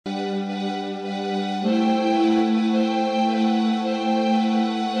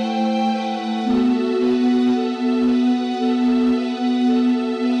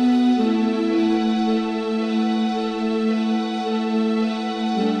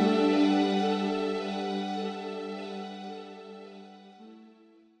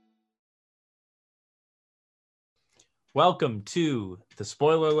Welcome to the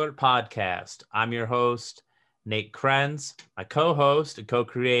Spoiler Alert Podcast. I'm your host, Nate Krenz. My co-host and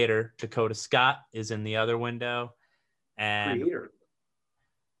co-creator, Dakota Scott, is in the other window. And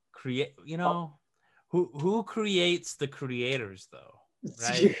who creates the creators, though,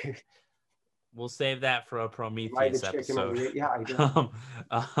 right? We'll save that for a Prometheus episode. I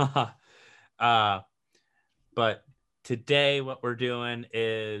know. But today what we're doing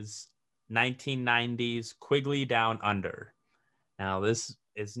is 1990s Quigley Down Under. Now, this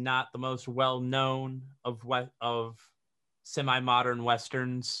is not the most well-known of semi-modern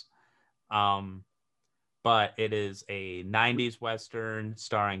westerns, but it is a 90s western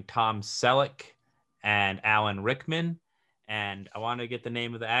starring Tom Selleck and Alan Rickman. And I want to get the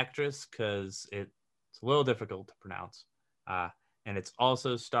name of the actress because it's a little difficult to pronounce. And it's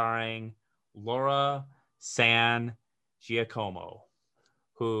also starring Laura San Giacomo,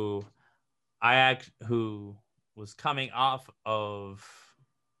 who was coming off of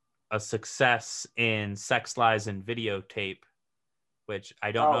a success in Sex, Lies, and Videotape, which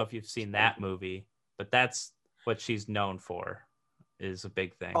I don't know if you've seen that movie, but that's what she's known for, is a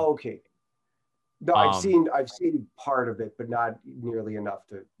big thing. Okay. No, I've seen part of it, but not nearly enough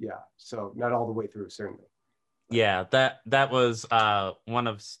to, so not all the way through, certainly. Yeah, that was one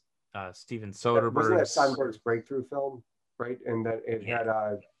of Steven Soderbergh's. Wasn't that Soderbergh's breakthrough film, right? And that it had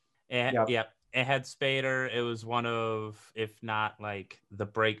it had Spader. It was one of, if not like the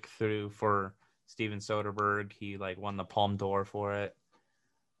breakthrough for Steven Soderbergh. He like won the Palme d'Or for it.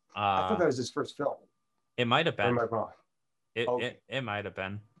 I thought that was his first film. It might have been. Or am I wrong? It might have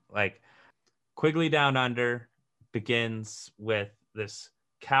been. Like, Quigley Down Under begins with this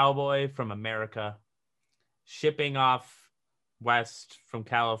cowboy from America shipping off west from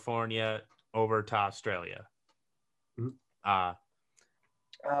California over to Australia. Mm-hmm.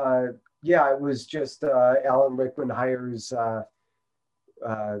 It was just Alan Rickman hires the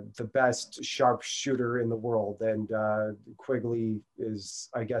best sharpshooter in the world, and Quigley is,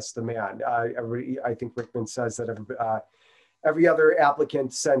 I guess, the man. I think Rickman says that every other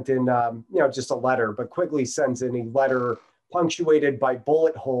applicant sent in, just a letter, but Quigley sends in a letter punctuated by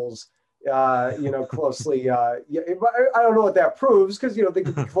bullet holes, closely. I don't know what that proves because, they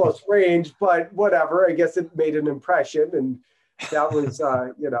could be close range, but whatever. I guess it made an impression, and that was,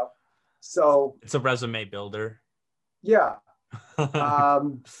 so. It's a resume builder. Yeah.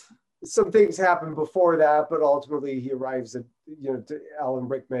 Some things happen before that, but ultimately he arrives at, to Alan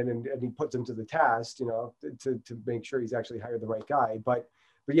Rickman and he puts him to the task, to make sure he's actually hired the right guy. But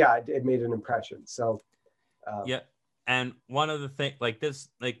yeah, it made an impression. So, yeah. And one of the things,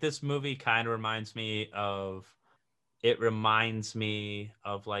 this movie kind of reminds me of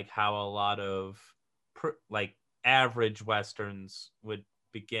like how a lot of average westerns would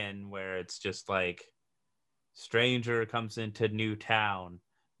begin, where it's just like stranger comes into new town,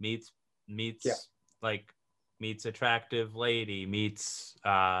 meets attractive lady, meets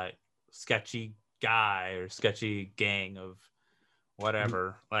sketchy guy or sketchy gang of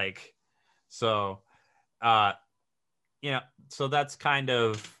whatever. So that's kind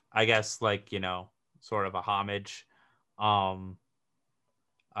of, I guess, sort of a homage. One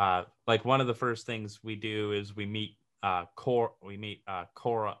of the first things we do is we meet Cora,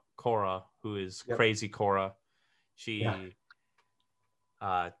 who is Crazy Cora. She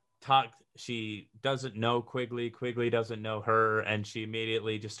she doesn't know Quigley doesn't know her, and she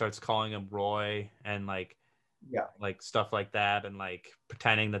immediately just starts calling him Roy and stuff like that, and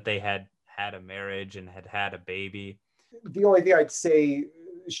pretending that they had a marriage and had a baby. The only thing I'd say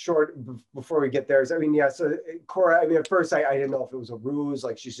short before we get there is, so Cora, at first I didn't know if it was a ruse,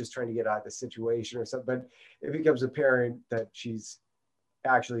 like she's just trying to get out of the situation or something, but it becomes apparent that she's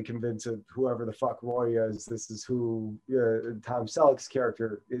actually convinced of whoever the fuck Roy is, this is who Tom Selleck's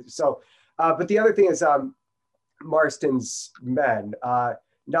character is. So, but the other thing is Marston's men,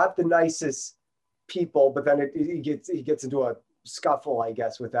 not the nicest people, but then he gets into a scuffle, I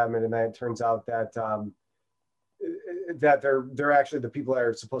guess, with them, and then it turns out that that they're actually the people that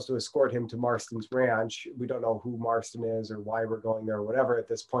are supposed to escort him to Marston's ranch. We don't know who Marston is or why we're going there or whatever at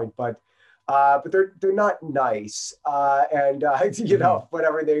this point, but they're not nice, and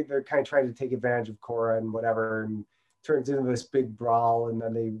whatever, they're kind of trying to take advantage of Cora and whatever, and turns into this big brawl, and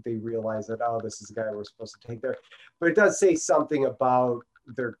then they realize that, this is the guy we're supposed to take there. But it does say something about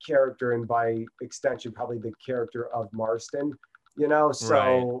their character, and by extension probably the character of Marston, so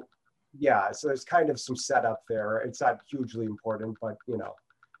right. Yeah, so there's kind of some setup there. It's not hugely important, but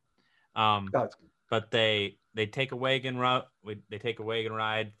but they take a wagon route. They take a wagon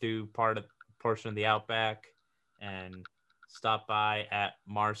ride through portion of the outback and stop by at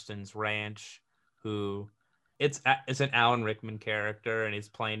Marston's ranch, who it's an Alan Rickman character, and he's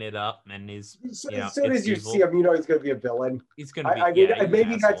playing it up, and he's As soon it's as you evil. see him, you know he's going to be a villain. He's gonna be I mean, he's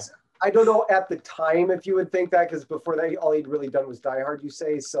maybe an that's. asshole. I don't know at the time if you would think that, because before that, all he'd really done was Die Hard. You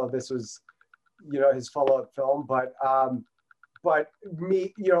say so. This was, his follow-up film, but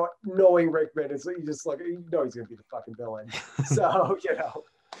me, knowing Rickman is you just look, he's going to be the fucking villain. So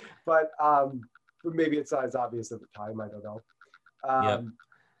but maybe it's not as obvious at the time. I don't know. Yep.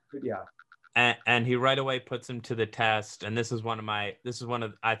 But yeah. And he right away puts him to the test, and this is one of I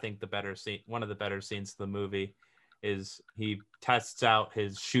think one of the better scenes of the movie is he tests out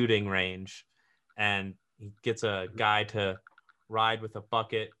his shooting range, and he gets a guy to ride with a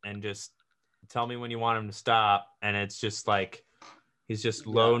bucket and just tell me when you want him to stop, and it's just like he's just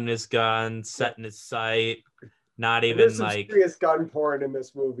loading his gun, setting his sight, not even there's some like serious gun porn in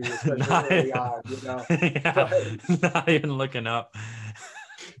this movie, especially early on, yeah, not even looking up.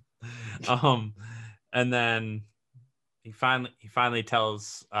 And then he finally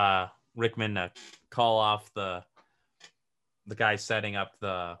tells Rickman to call off the guy setting up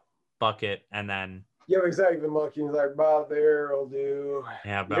the bucket, and then he's not even looking. He's like, about there will do.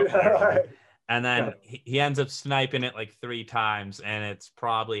 Yeah, about there. And then he ends up sniping it like 3 times, and it's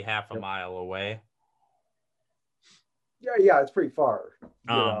probably half a mile away. Yeah, it's pretty far.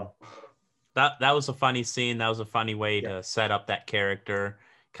 That was a funny scene. That was a funny way to set up that character,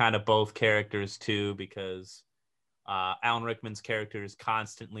 kind of both characters too, because Alan Rickman's character is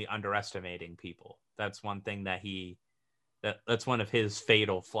constantly underestimating people. That's one thing that's one of his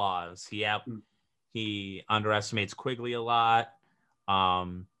fatal flaws. He underestimates Quigley a lot.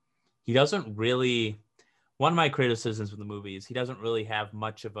 He doesn't really. One of my criticisms of the movie is he doesn't really have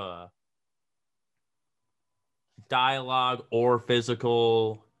much of a dialogue or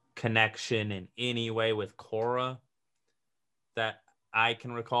physical connection in any way with Cora that I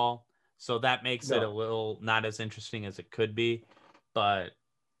can recall. So that makes it a little not as interesting as it could be. But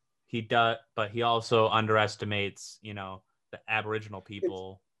he also underestimates, the Aboriginal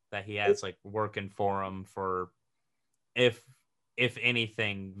people that he has like working for him for if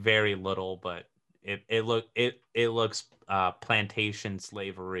anything, very little, but it looks plantation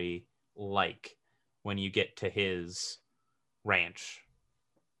slavery like when you get to his ranch.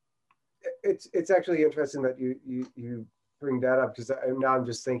 It's actually interesting that you bring that up, because now I'm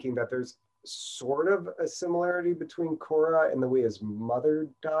just thinking that there's sort of a similarity between Cora and the way his mother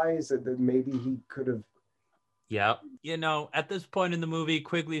dies, that maybe he could have. Yeah, at this point in the movie,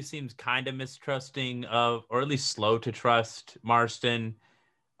 Quigley seems kind of mistrusting of, or at least slow to trust Marston.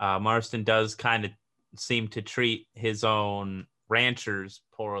 Marston does kind of seem to treat his own ranchers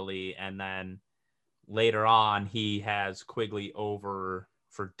poorly, and then later on he has Quigley over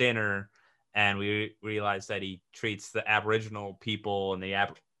for dinner, and we realize that he treats the Aboriginal people and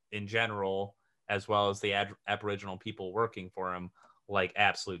in general, as well as the Aboriginal people working for him, like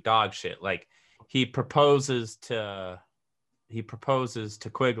absolute dog shit. Like he proposes to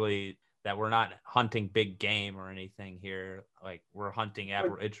Quigley that we're not hunting big game or anything here. Like we're hunting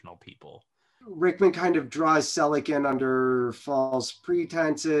Aboriginal people. Rickman kind of draws Selleck in under false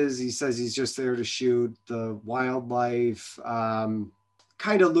pretenses. He says he's just there to shoot the wildlife.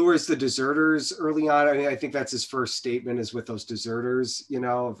 Kind of lures the deserters early on. I mean, I think that's his first statement, is with those deserters,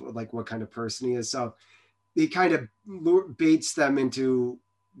 of like what kind of person he is. So he kind of baits them into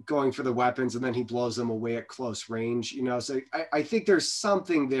going for the weapons, and then he blows them away at close range, So I think there's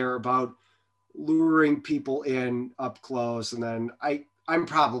something there about luring people in up close. And then I'm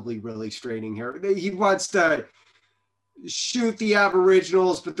probably really straining here. He wants to shoot the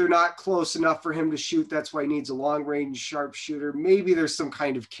Aboriginals, but they're not close enough for him to shoot. That's why he needs a long range sharpshooter. Maybe there's some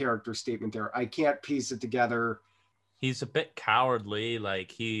kind of character statement there. I can't piece it together. He's a bit cowardly.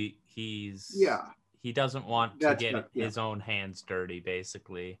 Like he doesn't want to get his own hands dirty,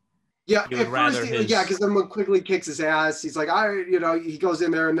 basically. Yeah, at first, because then when Quigley kicks his ass, he's like, he goes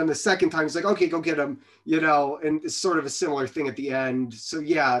in there, and then the second time he's like, okay, go get him, and it's sort of a similar thing at the end. So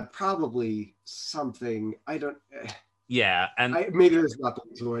yeah, probably something. I don't. Yeah, and maybe there's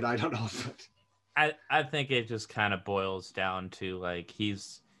nothing to it. I don't know. I think it just kind of boils down to like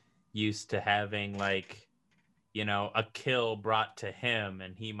he's used to having like, a kill brought to him,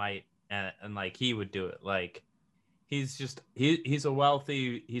 and he might and like he would do it like. He's a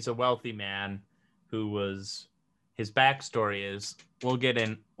wealthy man who was, his backstory is, we'll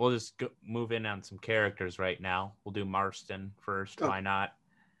just move in on some characters right now. We'll do Marston first. Why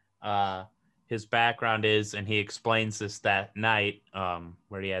not? His background is, and he explains this that night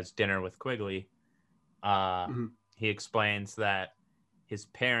where he has dinner with Quigley. He explains that his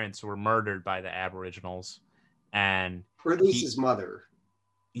parents were murdered by the Aboriginals, or at least his mother.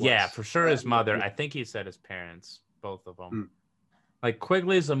 Yeah, was. for sure his mother. I think he said his parents, both of them. Like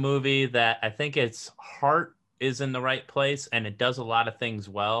Quigley's a movie that I think its heart is in the right place and it does a lot of things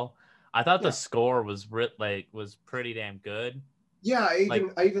well. I thought the score was was pretty damn good. Yeah, Like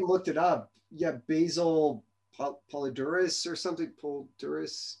I even looked it up. Yeah, Basil Polyduris or something.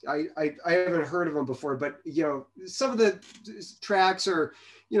 Polyduris. I haven't heard of him before, but you know, some of the tracks are,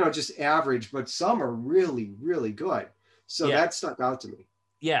 you know, just average, but some are really, really good. So yeah, that stuck out to me.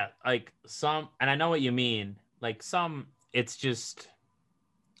 yeah, like some, and I know what you mean. Like some, it's just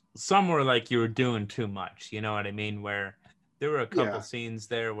some were like you were doing too much. You know what I mean? Where there were a couple Yeah. scenes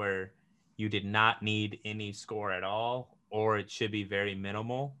there where you did not need any score at all, or it should be very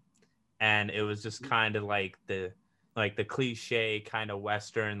minimal. And it was just kind of like the cliche kind of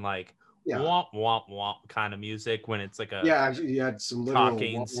western like Yeah. womp womp womp kind of music when it's like a Yeah, actually, you had some literal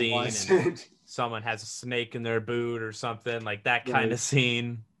talking scene was. and someone has a snake in their boot or something like that kind Right. of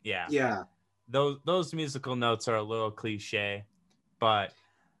scene. Yeah, Yeah. those musical notes are a little cliche, but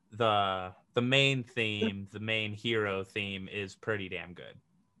the main theme, the main hero theme, is pretty damn good.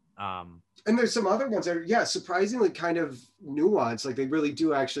 Um, And there's some other ones that are, yeah, surprisingly kind of nuanced. Like they really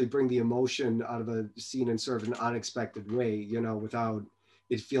do actually bring the emotion out of a scene in sort of an unexpected way, you know, without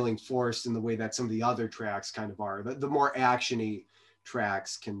it feeling forced in the way that some of the other tracks kind of are. The more actiony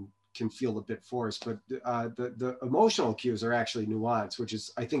tracks can feel a bit forced, but the emotional cues are actually nuanced, which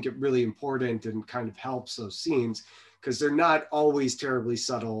is, I think, it really important and kind of helps those scenes because they're not always terribly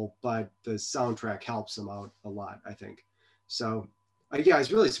subtle, but the soundtrack helps them out a lot, I think. So yeah, I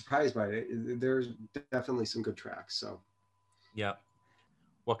was really surprised by it. There's definitely some good tracks. So yeah,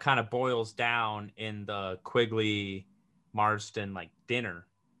 what kind of boils down in the Quigley Marston like dinner,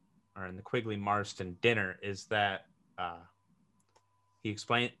 or in the Quigley Marston dinner, is that uh,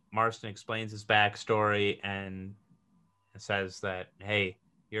 Marston explains his backstory and says that, hey,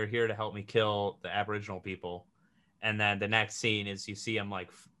 you're here to help me kill the Aboriginal people. And then the next scene is you see him like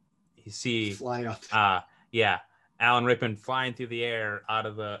you see fly up. Yeah, Alan Rickman flying through the air out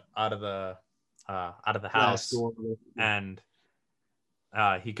of the Glass house, door. and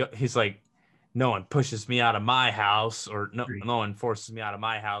he's like, no one pushes me out of my house, or no one forces me out of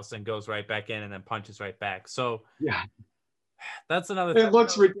my house, and goes right back in and then punches right back. So Yeah, that's another it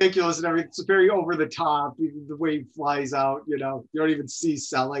looks ridiculous and everything. It's very over the top. The way he flies out, you know, you don't even see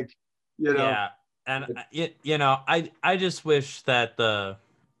Selleck, you know. Yeah, and you know, I just wish that the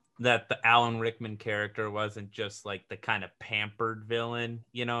Alan Rickman character wasn't just like the kind of pampered villain.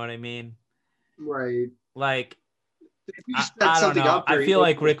 You know what I mean? Right. Like If you set I don't something know. up I very feel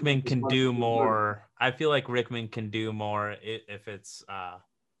like innocent Rickman as can much do as you would. more. I feel like Rickman can do more if it's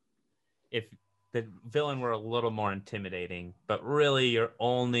if the villain were a little more intimidating. But really, you're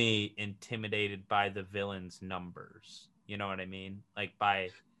only intimidated by the villain's numbers. You know what I mean? Like by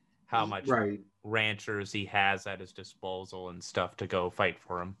how much Right. ranchers he has at his disposal and stuff to go fight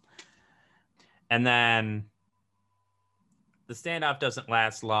for him. And then the standoff doesn't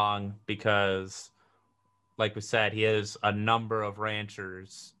last long because, like we said, he has a number of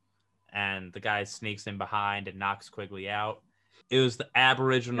ranchers, and the guy sneaks in behind and knocks Quigley out. It was Yeah.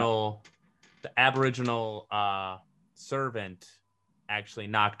 the Aboriginal servant actually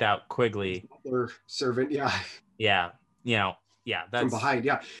knocked out Quigley. Or servant. Yeah. Yeah, you know, yeah, From that's behind,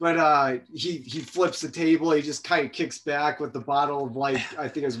 yeah. But he flips the table. He just kind of kicks back with the bottle of like I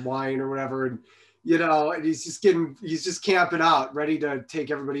think it's wine or whatever, and you know, and he's just camping out, ready to take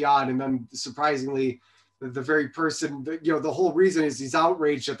everybody on. And then surprisingly, the very person that, you know, the whole reason is he's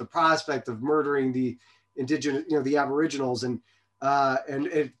outraged at the prospect of murdering the indigenous, you know, the Aboriginals, and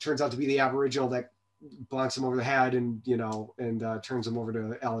it turns out to be the Aboriginal that bonks him over the head, and you know, and turns him over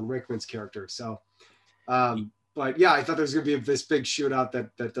to Alan Rickman's character. So but yeah, I thought there was going to be this big shootout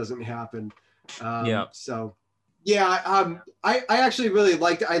that doesn't happen. yeah. So yeah, I actually really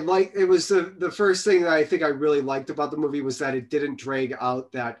liked it. It was the first thing that I think I really liked about the movie was that it didn't drag out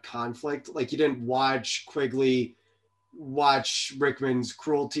that conflict. Like you didn't watch Rickman's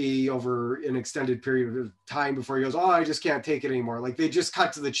cruelty over an extended period of time before he goes, oh, I just can't take it anymore. Like they just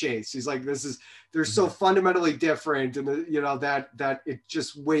cut to the chase. He's like, they're so fundamentally different, and you know that it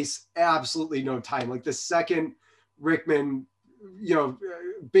just wastes absolutely no time. Like the second Rickman, you know,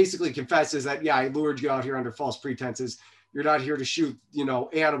 basically confesses that, yeah, I lured you out here under false pretenses. You're not here to shoot, you know,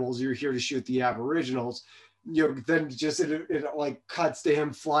 animals. You're here to shoot the Aboriginals. You know, then just it like cuts to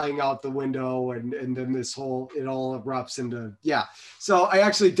him flying out the window, and then this whole, it all erupts into, yeah. So I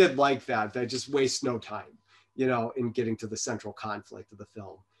actually did like that just wastes no time, you know, in getting to the central conflict of the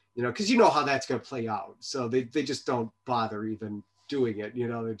film, you know, because you know how that's going to play out. So they just don't bother even doing it, you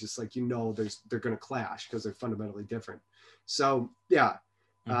know. They're just like, you know, they're going to clash because they're fundamentally different. So yeah,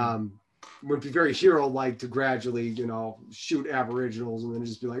 Would be very hero-like to gradually, shoot Aboriginals and then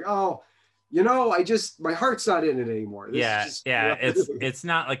just be like, oh, my heart's not in it anymore. This is just, it's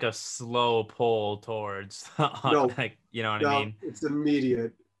not like a slow pull towards, no, like, you know what I no, mean? it's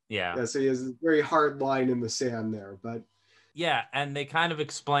immediate. Yeah. So he has a very hard line in the sand there, but. Yeah, and they kind of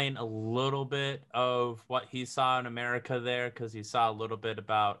explain a little bit of what he saw in America there, because he saw a little bit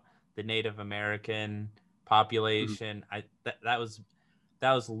about the Native American population. That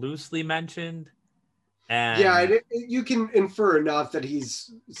was loosely mentioned, Yeah, and you can infer enough that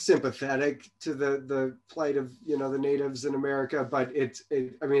he's sympathetic to the plight of the natives in America, but I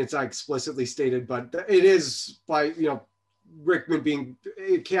mean, it's not explicitly stated, but it is by Rickman being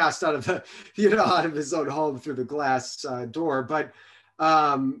cast out of out of his own home through the glass door. But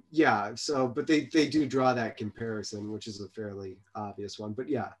yeah, so but they do draw that comparison, which is a fairly obvious one. But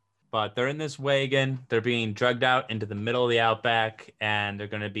yeah. But they're in this wagon. They're being drugged out into the middle of the outback, and they're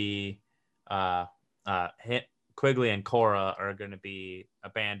going to be Quigley and Cora are going to be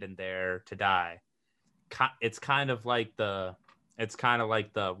abandoned there to die. It's kind of like the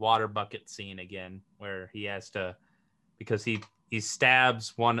water bucket scene again, where he has to, because he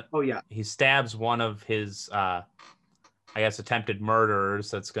stabs one. Oh yeah. He stabs one of his I guess attempted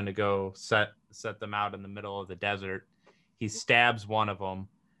murderers that's going to go set them out in the middle of the desert. He stabs one of them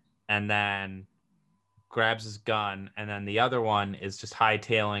and then grabs his gun, and then the other one is just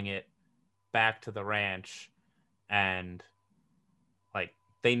hightailing it back to the ranch, and like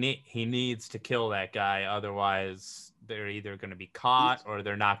he needs to kill that guy, otherwise they're either going to be caught or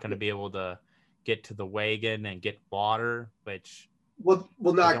they're not going to be able to get to the wagon and get water, which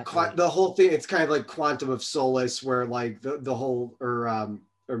not the whole thing. It's kind of like Quantum of Solace, where like the whole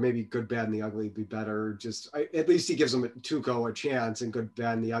or maybe Good, Bad, and the Ugly would be better. At least he gives them Tuco a chance in Good,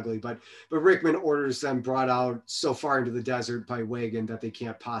 Bad, and the Ugly. But Rickman orders them brought out so far into the desert by wagon that they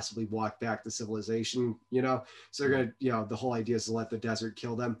can't possibly walk back to civilization. So they're gonna, the whole idea is to let the desert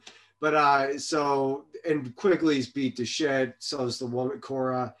kill them. But and Quigley's beat to shit. So is the woman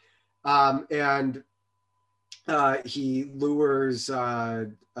Cora, and he lures.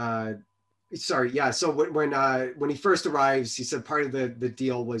 So when he first arrives, he said part of the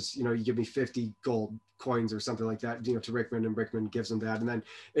deal was, you give me 50 gold coins or something like that, to Rickman, and Rickman gives him that, and then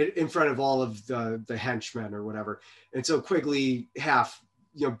in front of all of the henchmen or whatever. And so Quigley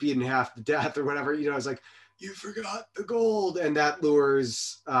beaten half to death or whatever, is like, you forgot the gold, and that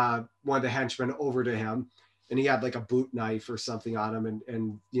lures one of the henchmen over to him, and he had like a boot knife or something on him,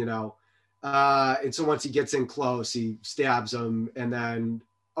 and so once he gets in close, he stabs him, and then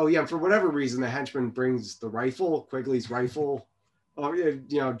for whatever reason, the henchman brings the rifle, Quigley's rifle. Oh,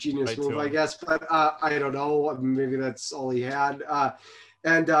 genius right move, I guess. But I don't know. Maybe that's all he had.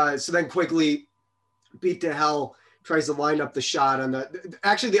 So then Quigley, beat to hell, tries to line up the shot on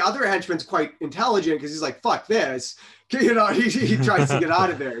actually, the other henchman's quite intelligent, because he's like, fuck this. He tries to get out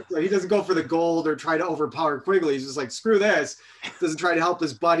of there. So he doesn't go for the gold or try to overpower Quigley. He's just like, screw this. Doesn't try to help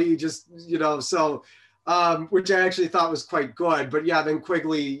his buddy. Just, so... which I actually thought was quite good. But yeah, then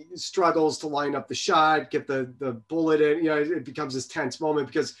Quigley struggles to line up the shot, get the bullet in. It becomes this tense moment,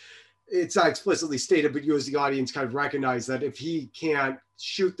 because it's not explicitly stated, but you as the audience kind of recognize that if he can't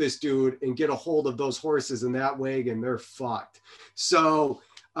shoot this dude and get a hold of those horses in that wagon, they're fucked. So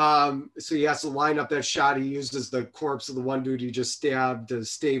he has to line up that shot. He uses the corpse of the one dude he just stabbed to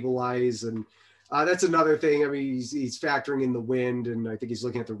stabilize, and that's another thing. I mean, he's factoring in the wind, and I think he's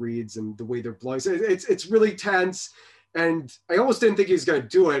looking at the reeds and the way they're blowing. So it's really tense, and I almost didn't think he was going to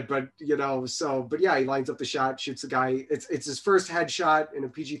do it, but but yeah, he lines up the shot, shoots the guy. It's his first headshot in a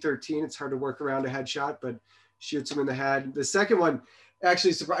PG-13. It's hard to work around a headshot, but shoots him in the head. The second one,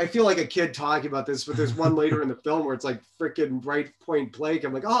 actually, I feel like a kid talking about this, but there's one later in the film where it's like freaking right point blank.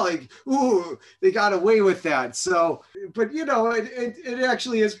 I'm like, ooh, they got away with that. So, but it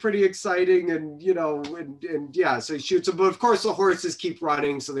actually is pretty exciting, and and yeah, so he shoots them, but of course the horses keep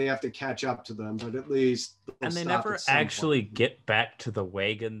running, so they have to catch up to them. But at least, and they never actually get back to the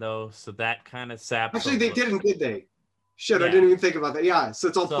wagon though, so that kind of saps. Actually, they didn't, did they? Shit, yeah. I didn't even think about that. Yeah, so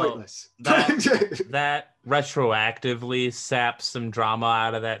it's all pointless. That retroactively saps some drama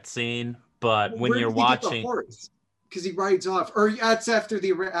out of that scene, but when you're watching, because he rides off, or that's after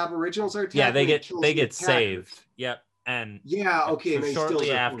the Aboriginals are attacked. Yeah, they get saved. Yep, and yeah, okay. So and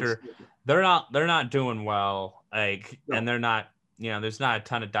shortly after, they're not doing well. Like, no. And they're not. There's not a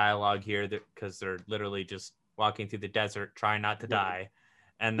ton of dialogue here because they're literally just walking through the desert, trying not to die.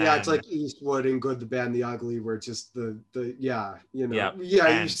 And then, it's like Eastwood and Good, the Bad, and the Ugly, where it's just you've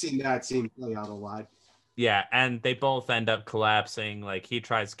seen that scene play out a lot. Yeah, and they both end up collapsing. Like he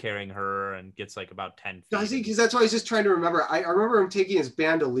tries carrying her and gets like about 10 Does feet. he? Because that's what I was just trying to remember. I remember him taking his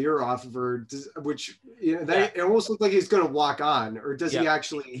bandolier off of her, which Yeah. it almost looked like he's going to walk on, or does he Yep.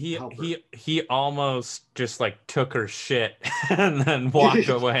 actually He help her? he he almost just like took her shit and then walked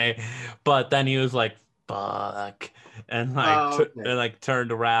away. But then he was like, fuck. And like Oh, okay.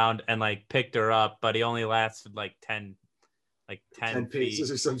 turned around and like picked her up, but he only lasted like 10 10 paces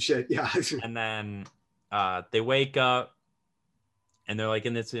feet. or some shit. Yeah. And then they wake up and they're like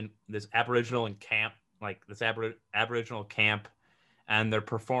in this Aboriginal camp, like this Aboriginal camp, and they're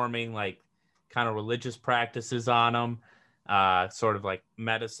performing like kind of religious practices on them, sort of like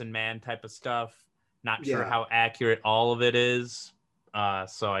medicine man type of stuff. Not sure Yeah. how accurate all of it is,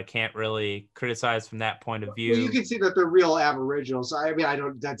 so I can't really criticize from that point of Well, you view. can see that they're real Aboriginals. So, I mean, I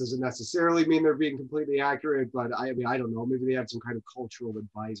don't. That doesn't necessarily mean they're being completely accurate, but I mean, I don't know. Maybe they have some kind of cultural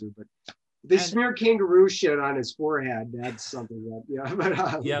advisor, but they And smear kangaroo shit on his forehead. That's something that, yeah.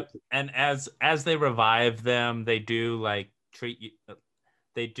 But yep, and as they revive them, they do like treat you.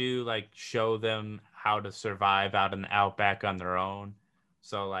 They do like show them how to survive out in the outback on their own.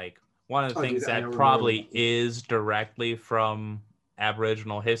 So like one of the oh, dude, things I that don't remember probably that. is directly from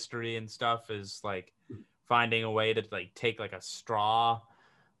Aboriginal history and stuff is like finding a way to like take like a straw,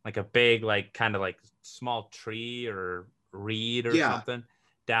 like a big like kind of like small tree or reed or Yeah, something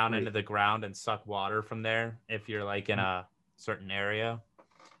down right. into the ground and suck water from there if you're like in a certain area.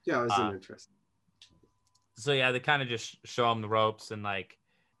 Yeah, it was an Uh, interesting. so yeah, they kind of just show them the ropes and like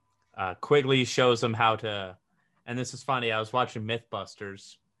Quigley shows them how to. And this is funny. I was watching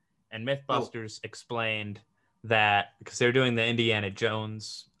MythBusters, and Oh, MythBusters explained that because they're doing the Indiana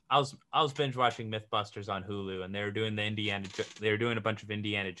Jones. I was binge watching MythBusters on Hulu, and they were doing they were doing a bunch of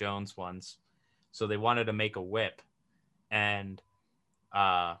Indiana Jones ones. So they wanted to make a whip, and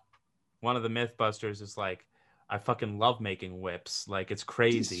uh, one of the MythBusters is like, "I fucking love making whips. Like it's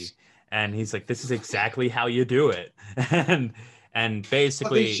crazy." And he's like, "This is exactly how you do it." and and oh, they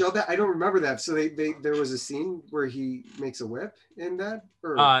basically showed that. I don't remember that. So they there was a scene where he makes a whip in that,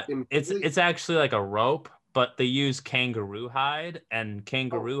 or in Quigley. it's actually like a rope, but they use kangaroo hide, and Oh,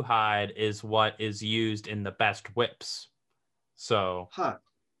 kangaroo hide is what is used in the best whips. So huh.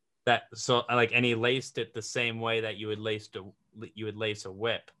 like, and he laced it the same way that you would lace a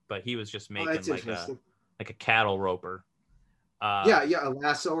whip, but he was just Oh, making that's interesting. like a cattle roper. Uh, Yeah, yeah, a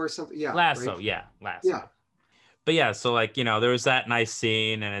lasso or something. Yeah, right. lasso, yeah, Yeah. lasso. But yeah, so like there was that nice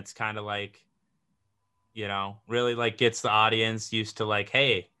scene, and it's kind of like really like gets the audience used to like,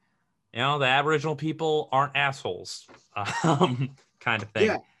 hey, the Aboriginal people aren't assholes, kind of thing.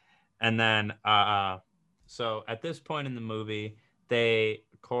 Yeah. And then, so at this point in the movie,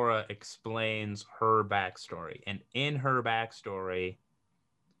 Cora explains her backstory, and in her backstory,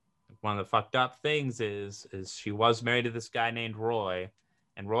 one of the fucked up things is she was married to this guy named Roy,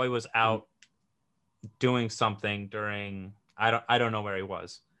 and Roy was Mm. out doing something during I don't know where he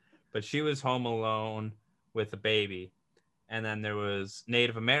was, but she was home alone with a baby, and then there was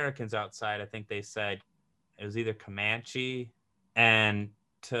Native Americans outside. I think they said it was either Comanche, and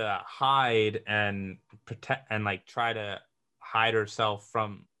to hide and protect and like try to hide herself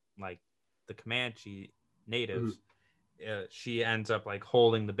from like the Comanche Mm. natives, she ends up like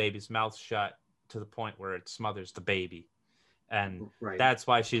holding the baby's mouth shut to the point where it smothers the baby, and Right. that's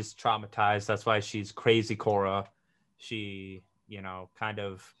why she's traumatized. That's why she's crazy Cora. She kind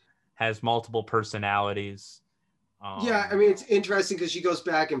of has multiple personalities. Yeah, I um mean it's interesting because she goes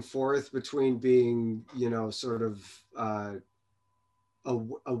back and forth between being, sort of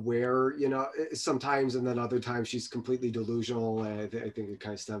aware, sometimes, and then other times she's completely delusional. And I think it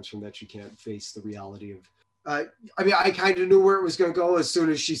kind of stems from that she can't face the reality of. Uh, I mean, I kind of knew where it was going to go as soon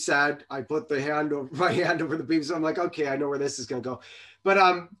as she said, "I put my hand over the baby." So I'm like, okay, I know where this is going to go. But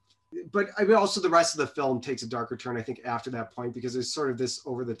I mean, also the rest of the film takes a darker turn, I think, after that point because there's sort of this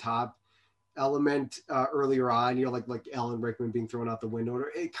over the top element earlier on, like Alan Rickman being thrown out the window.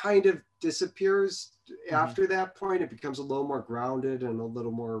 It kind of disappears mhm. after that point. It becomes a little more grounded and a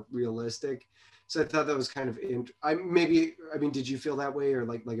little more realistic. So I thought that was kind of I mean, did you feel that way, or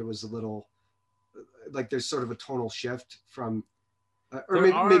like it was a little like there's sort of a tonal shift from, or There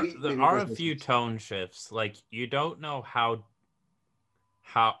maybe are maybe there maybe it are was a few mistakes. tone shifts. Like you don't know how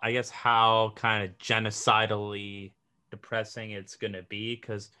I guess how kind of genocidally depressing it's gonna be,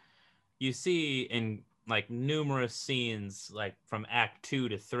 because you see in like numerous scenes like from Act 2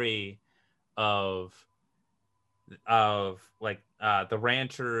 to 3 of like the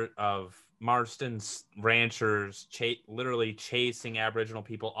rancher of Marston's ranchers literally chasing Aboriginal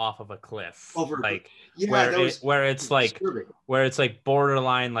people off of a cliff, Over, like yeah, that was where it's like disturbing.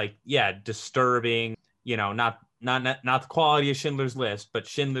 borderline like, yeah, disturbing. you know, not the quality of Schindler's List, but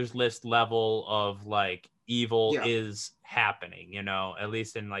Schindler's List level of like evil Yeah. is happening, you know, at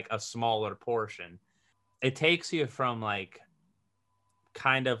least in like a smaller portion. It takes you from like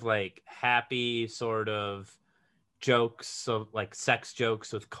kind of like happy sort of jokes of like sex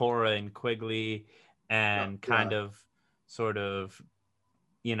jokes with Cora and Quigley and kind Yeah. of sort of,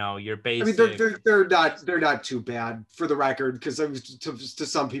 you know, your I mean, basic they're not too bad for the record, because to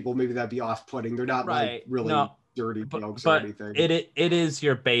some people maybe that'd be off-putting. They're not like right. really No, dirty jokes or but anything. it is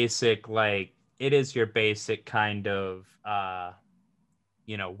your basic like it is your basic kind of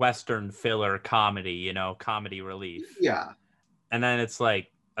you know, Western filler comedy, you know, comedy relief. Yeah. And then it's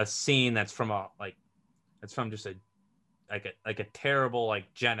like a scene that's from a like it's from just a like a terrible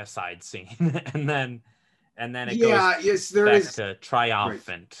like genocide scene. and then it goes Yeah. Yes, there back is. to Right.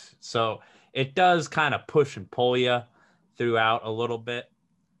 triumphant. So it does kind of push and pull you throughout a little bit.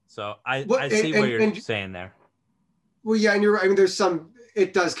 So Well, I see what you're and saying there. well, yeah, and you're right. I mean, there's some.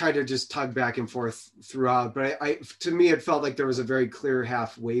 It does kind of just tug back and forth throughout, but to me, it felt like there was a very clear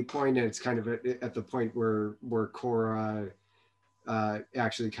halfway point, and it's kind of at the point where Cora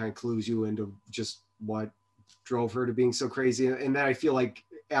actually kind of clues you into just what drove her to being so crazy, and then I feel like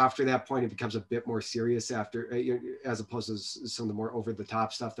after that point, it becomes a bit more serious after, as opposed to some of the more over the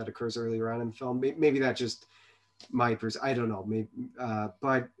top stuff that occurs earlier on in the film. Maybe that just I don't know, maybe,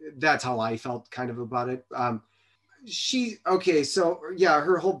 but that's how I felt kind of about it. Okay, so yeah,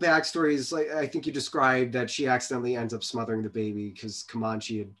 her whole backstory is like, I think you described that she accidentally ends up smothering the baby because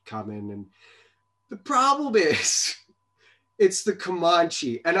Comanche had come in, and the problem is it's the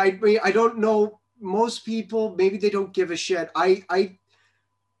Comanche, and I mean, I don't know, most people maybe they don't give a shit. I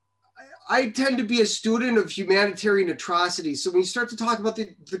tend to be a student of humanitarian atrocities, so when you start to talk about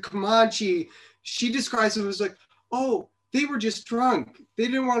the Comanche, she describes them as like, oh, they were just drunk, they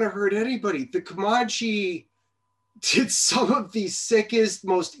didn't want to hurt anybody. The Comanche did some of the sickest,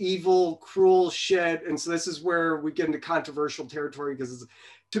 most evil, cruel shit. And so this is where we get into controversial territory, because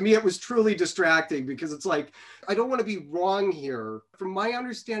to me, it was truly distracting, because it's like, I don't want to be wrong here. From my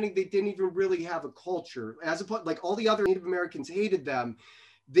understanding, they didn't even really have a culture. As opposed, like all the other Native Americans hated them.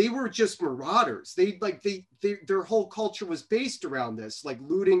 They were just marauders. Their whole culture was based around this, like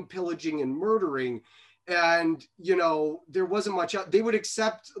looting, pillaging, and murdering. And there wasn't much. They would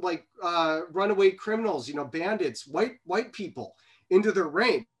accept like runaway criminals, bandits, white people into their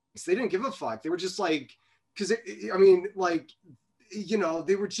ranks. They didn't give a fuck. They were just like, because I mean, like,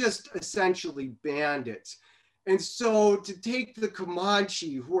 they were just essentially bandits. And so to take the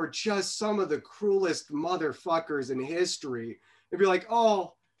Comanche, who are just some of the cruelest motherfuckers in history, and be like,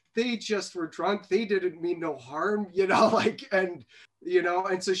 oh, they just were drunk, they didn't mean no harm, like, and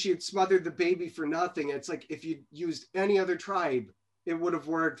so she had smothered the baby for nothing. It's like, if you used any other tribe, it would have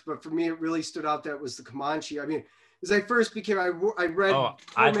worked. But for me, it really stood out that it was the Comanche. I mean, as I first became, I read. Oh,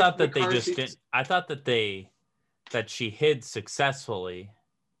 I thought that they McCarthy's, just did. I thought that she hid successfully,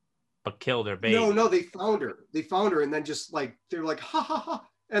 but killed her baby. No, they found her. They found her, and then just like they were like, ha ha ha,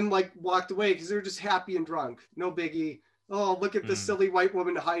 and like walked away because they were just happy and drunk. No biggie. Oh, look at the silly white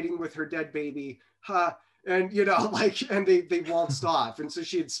woman hiding with her dead baby. Ha. And like, and they waltzed off. And so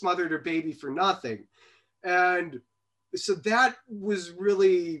she had smothered her baby for nothing. And so that was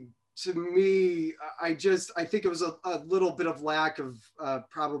really, to me, I think it was a little bit of lack of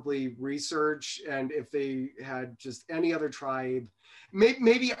probably research. And if they had just any other tribe,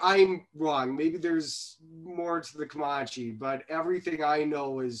 maybe I'm wrong. Maybe there's more to the Comanche, but everything I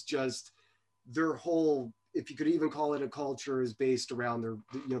know is just their whole, if you could even call it a culture, is based around their,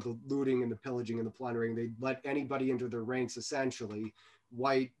 the looting and the pillaging and the plundering. They let anybody into their ranks, essentially.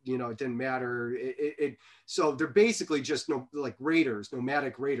 White, it didn't matter. So they're basically just like raiders,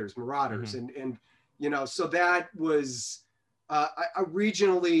 nomadic raiders, marauders. And so that was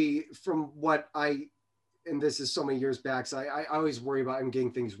regionally, from what and this is so many years back, so I always worry about I'm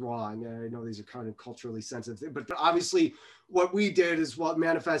getting things wrong. I know these are kind of culturally sensitive, but obviously what we did is what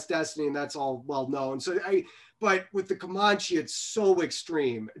Manifest Destiny, and that's all well known. So but with the Comanche, it's so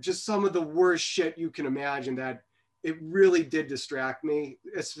extreme, just some of the worst shit you can imagine, that it really did distract me,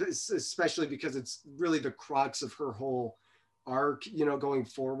 especially because it's really the crux of her whole arc, going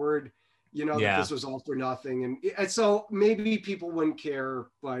forward. That this was all for nothing. And so maybe people wouldn't care,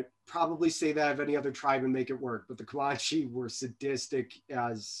 but probably say that of any other tribe and make it work. But the Comanche were sadistic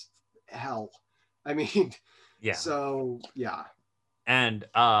as hell. I mean, Yeah. So, yeah. And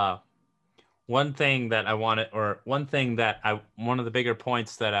one of the bigger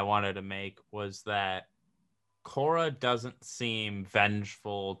points that I wanted to make was that Cora doesn't seem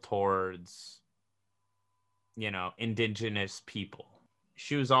vengeful towards, indigenous people.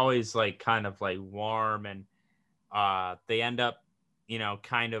 she was always like kind of like warm, and they end up, you know,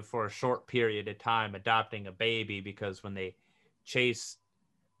 kind of for a short period of time adopting a baby, because when they chased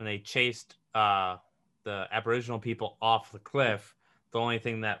the Aboriginal people off the cliff, the only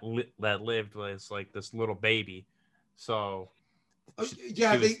thing that lived was like this little baby. So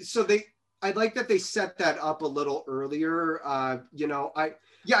yeah, she was, I like that they set that up a little earlier. You know,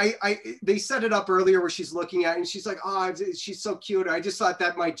 they set it up earlier where she's looking at it and she's like, oh, she's so cute. I just thought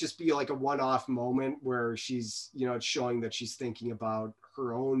that might just be like a one-off moment where she's, you know, it's showing that she's thinking about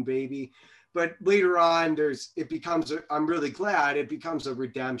her own baby. But later on, I'm really glad it becomes a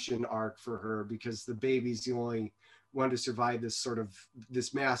redemption arc for her, because the baby's the only one to survive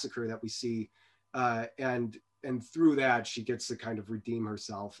this massacre that we see. And through that, she gets to kind of redeem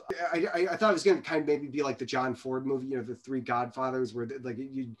herself. I thought it was going to kind of maybe be like the John Ford movie, you know, the Three Godfathers, where like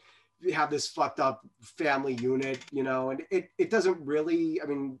you have this fucked up family unit, you know, and it doesn't really, I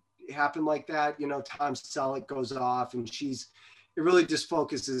mean, happen like that. You know, Tom Selleck goes off and it really just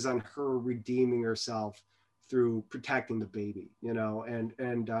focuses on her redeeming herself through protecting the baby, you know,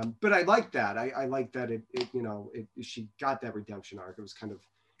 but I like that. I like that she got that redemption arc. It was kind of.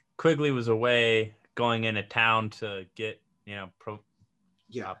 Quigley was away going into town to get, you know,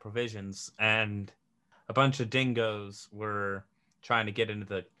 provisions, and a bunch of dingoes were trying to get into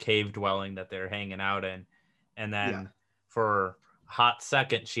the cave dwelling that they're hanging out in. And then for a hot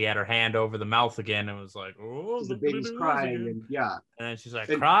second, she had her hand over the mouth again and was like, oh, the baby's crying. And and then she's like,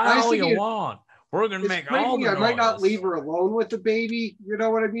 cry all you want. We're going to make all the noise. I might not leave her alone with the baby. You know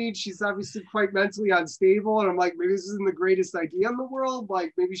what I mean? She's obviously quite mentally unstable. And I'm like, maybe this isn't the greatest idea in the world.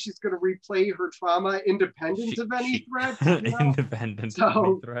 Like, maybe she's going to replay her trauma independent of any threat. You know? Independent of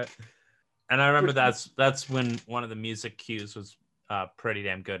any threat. And I remember that's when one of the music cues was pretty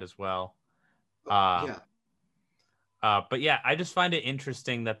damn good as well. But yeah, I just find it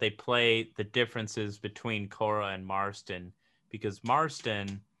interesting that they play the differences between Cora and Marston, because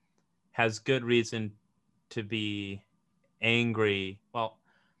Marston has good reason to be angry. Well,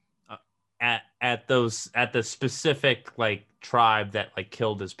 at the specific like tribe that like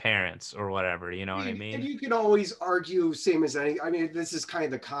killed his parents or whatever, you know what I mean? And you can always argue, same as any. I mean, this is kind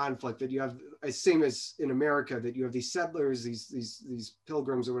of the conflict that you have, same as in America, that you have these settlers, these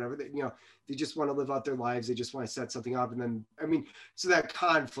pilgrims or whatever, that, you know, they just want to live out their lives, they just want to set something up, and then, I mean, so that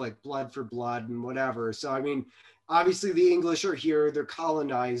conflict, blood for blood and whatever. So I mean, obviously the English are here, they're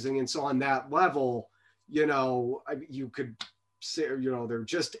colonizing, and so on that level, you know, you could say, you know, they're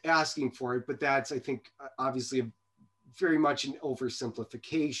just asking for it, but that's, I think, obviously very much an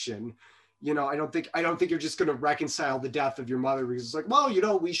oversimplification. You know, I don't think you're just going to reconcile the death of your mother because it's like, well, you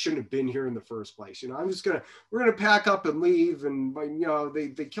know, we shouldn't have been here in the first place. You know, we're going to pack up and leave. And, you know, they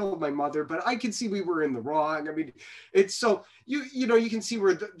killed my mother, but I can see we were in the wrong. I mean, it's so, you know, you can see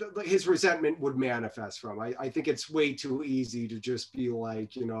where his resentment would manifest from. I think it's way too easy to just be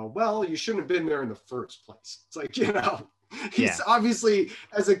like, you know, well, you shouldn't have been there in the first place. It's like, you know, he's obviously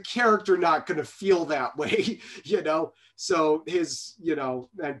as a character not going to feel that way, you know. So his, you know,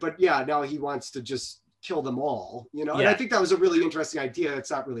 but yeah, now he wants to just kill them all, you know. And I think that was a really interesting idea. It's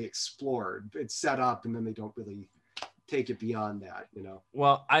not really explored. It's set up and then they don't really take it beyond that, you know.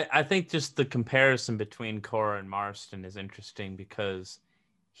 Well, I think just the comparison between Cora and Marston is interesting because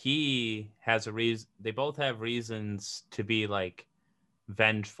he has a reason. They both have reasons to be like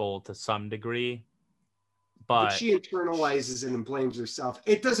vengeful to some degree. But she internalizes it and blames herself.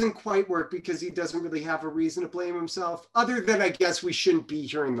 It doesn't quite work because he doesn't really have a reason to blame himself, other than I guess we shouldn't be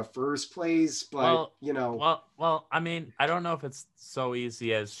here in the first place. But well, you know, well, I mean, I don't know if it's so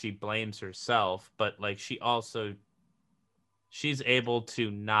easy as she blames herself, but like she's able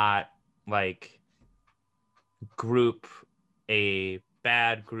to not like group a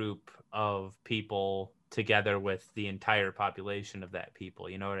bad group of people together with the entire population of that people,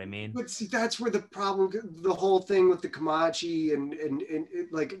 you know what I mean? But see, that's where the problem, the whole thing with the Comanche and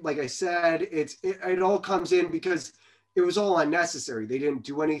like I said, it all comes in because it was all unnecessary. They didn't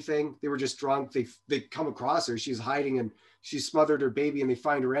do anything. They were just drunk. They come across her. She's hiding and she smothered her baby, and they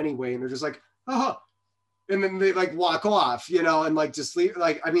find her anyway, and they're just like, oh, and then they like walk off, you know, and like just leave.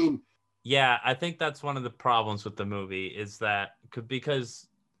 Like, I mean, yeah, I think that's one of the problems with the movie is that because.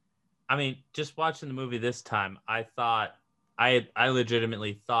 I mean, just watching the movie this time, I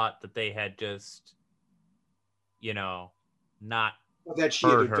legitimately thought that they had just, you know, not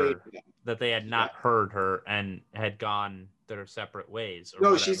heard her, that they had not heard her and had gone their separate ways.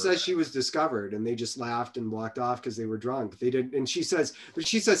 No, she says she was discovered and they just laughed and walked off because they were drunk. They didn't, and she says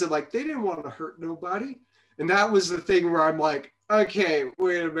it like they didn't want to hurt nobody. And that was the thing where I'm like, okay,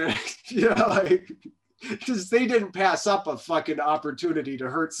 wait a minute, you know, like. because they didn't pass up a fucking opportunity to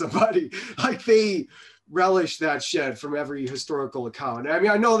hurt somebody. Like they relish that shit from every historical account. I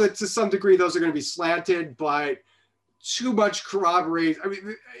mean, I know that to some degree those are going to be slanted, but too much corroborate. I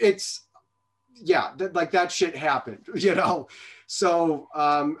mean, it's yeah, like that shit happened, you know. So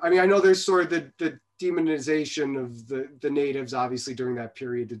I mean, I know there's sort of the demonization of the natives, obviously during that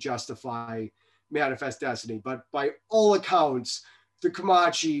period to justify Manifest Destiny, but by all accounts, the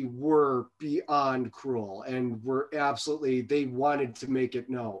Comanche were beyond cruel and were absolutely, they wanted to make it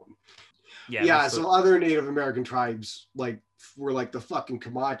known. Yeah, so other Native American tribes like were like the fucking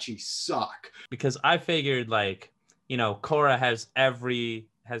Comanche suck. Because I figured like, you know, Cora has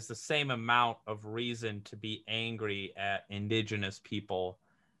the same amount of reason to be angry at indigenous people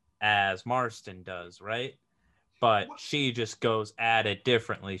as Marston does, right? But she just goes at it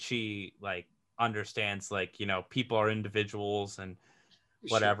differently. She like understands like, you know, people are individuals and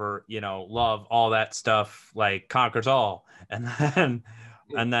whatever, you know, love, all that stuff like conquers all. And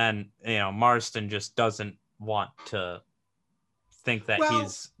then you know, Marston just doesn't want to think that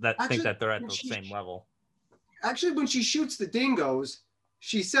think that they're at the same level. Actually, when she shoots the dingoes,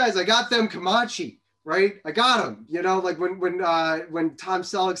 she says, "I got them Comanche, right? I got them." You know, like when Tom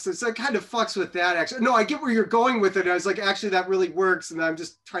Selleck says, that kind of fucks with that. Actually, no, I get where you're going with it. I was like, actually, that really works, and I'm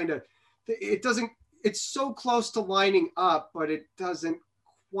just trying to. It doesn't. It's so close to lining up, but it doesn't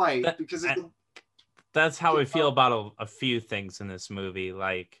quite because that's how I feel about a few things in this movie.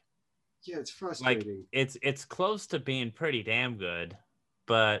 Like, yeah, it's frustrating. Like it's close to being pretty damn good,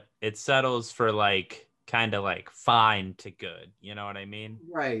 but it settles for like kind of like fine to good. You know what I mean?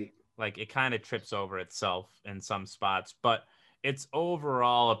 Right. Like it kind of trips over itself in some spots, but it's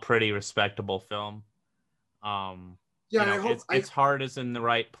overall a pretty respectable film. Yeah, you know, I hope its heart is in the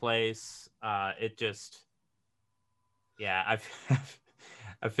right place. It just, yeah,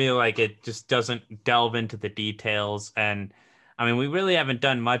 I feel like it just doesn't delve into the details. And I mean, we really haven't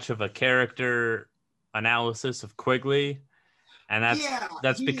done much of a character analysis of Quigley. And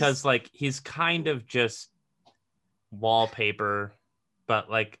that's because like he's kind of just wallpaper, but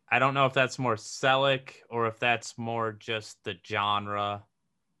like I don't know if that's more Selleck or if that's more just the genre.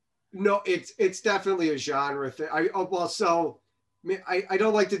 No, it's definitely a genre thing. I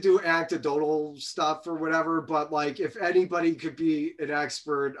don't like to do anecdotal stuff or whatever, but like if anybody could be an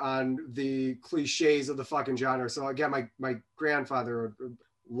expert on the cliches of the fucking genre. So again, my grandfather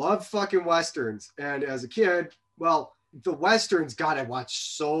loved fucking Westerns. And as a kid, well, the Westerns, God, I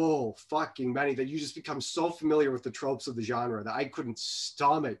watched so fucking many that you just become so familiar with the tropes of the genre that I couldn't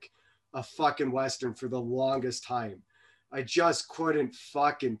stomach a fucking Western for the longest time. I just couldn't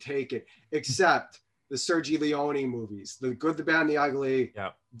fucking take it, except the Sergio Leone movies, The Good, the Bad, and the Ugly.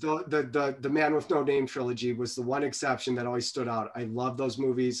 Yeah. The Man with No Name trilogy was the one exception that always stood out. I love those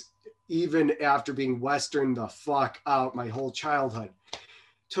movies, even after being Western the fuck out my whole childhood.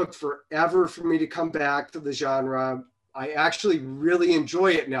 Took forever for me to come back to the genre. I actually really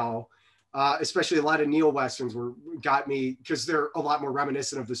enjoy it now, especially a lot of neo-Westerns got me because they're a lot more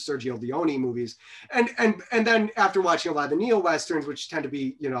reminiscent of the Sergio Leone movies. And then after watching a lot of the neo-Westerns, which tend to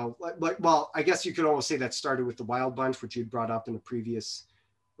be, you know, like well, I guess you could almost say that started with the Wild Bunch, which you'd brought up in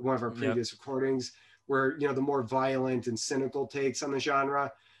one of our previous recordings, where, you know, the more violent and cynical takes on the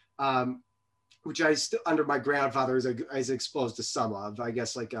genre. Which under my grandfather I was exposed to some of, I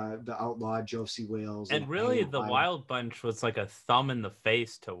guess, like the Outlaw, Josie Wales. And really the Wild Bunch was like a thumb in the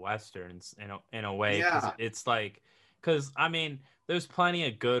face to Westerns in a way. Yeah. It's like, because I mean, there's plenty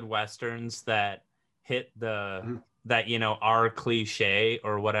of good Westerns that hit that, you know, are cliche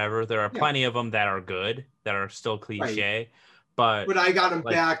or whatever. There are plenty of them that are good, that are still cliche. Right. But I got them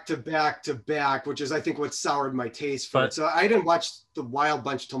like, back to back, which is, I think, what soured my taste for it. So I didn't watch the Wild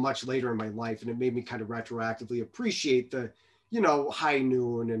Bunch till much later in my life, and it made me kind of retroactively appreciate the, you know, High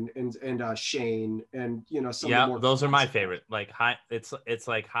Noon and Shane and, you know, some of the more those are my favorite. Like it's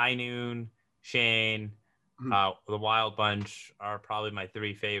like High Noon, Shane, the Wild Bunch are probably my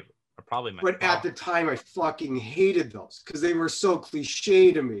three favorite. But at the time, I fucking hated those because they were so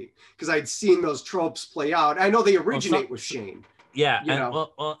cliche to me because I'd seen those tropes play out. I know they originate with Shane. Yeah,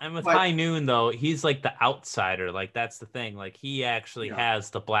 and with High Noon though, he's like the outsider. Like that's the thing. Like he actually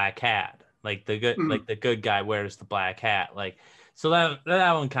has the black hat. Like the good, like the good guy wears the black hat. Like so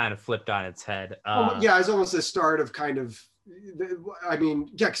that one kind of flipped on its head. It's almost the start of kind of. I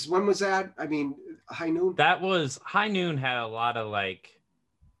mean, yeah, because when was that? I mean, High Noon. High Noon had a lot of like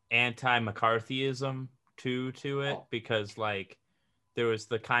anti-McCarthyism to it because like there was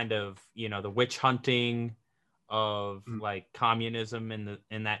the kind of, you know, the witch hunting of like communism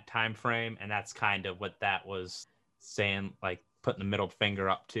in that time frame, and that's kind of what that was saying, like putting the middle finger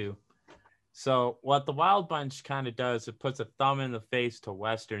up to. So what the Wild Bunch kind of does, it puts a thumb in the face to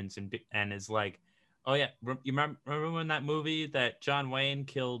Westerns and is like, oh yeah, you remember when that movie that John Wayne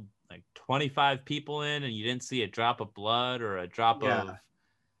killed like 25 people in and you didn't see a drop of blood or a drop Yeah. of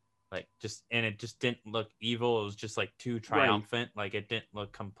like just, and it just didn't look evil. It was just like too Right. triumphant. Like it didn't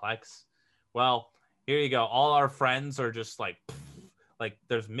look complex. Well, here you go. All our friends are just like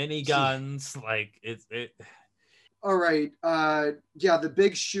there's miniguns. Like it. All right. Yeah, the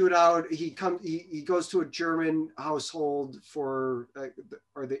big shootout. He goes to a German household for,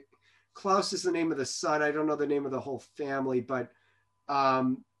 or the Klaus is the name of the son. I don't know the name of the whole family, but I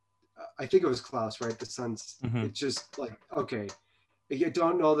think it was Klaus, right? The son's. Mhm. It's just like, okay, you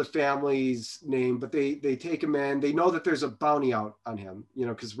don't know the family's name, but they take him in. They know that there's a bounty out on him, you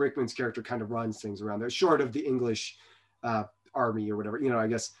know, because Rickman's character kind of runs things around there, short of the English army or whatever. You know, I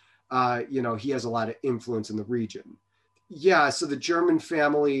guess you know, he has a lot of influence in the region. Yeah, so the German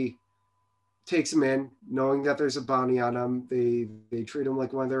family takes him in, knowing that there's a bounty on him. They treat him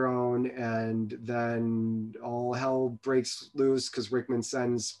like one of their own, and then all hell breaks loose because Rickman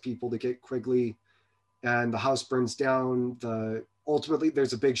sends people to get Quigley, and the house burns down. Ultimately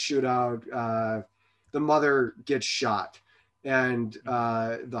there's a big shootout. The mother gets shot, and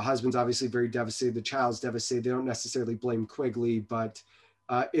the husband's obviously very devastated. The child's devastated. They don't necessarily blame Quigley, but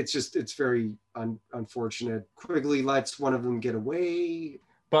it's very unfortunate. Quigley lets one of them get away.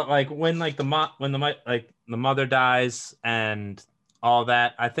 But like when like the mother dies and all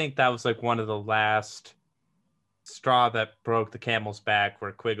that, I think that was like one of the last straw that broke the camel's back,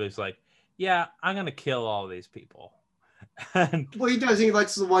 where Quigley's like, yeah, I'm gonna kill all these people. Well, he does. He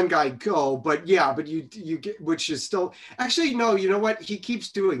lets the one guy go, but yeah, but you get, which is still actually no. You know what? He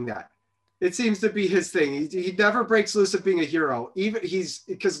keeps doing that. It seems to be his thing. He never breaks loose of being a hero. Even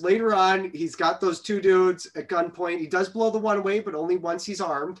because later on he's got those two dudes at gunpoint. He does blow the one away, but only once he's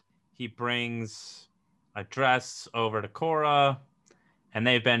armed. He brings a dress over to Cora, and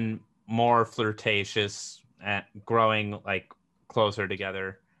they've been more flirtatious and growing like closer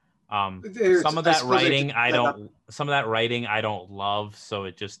together. Some of that writing I don't love, so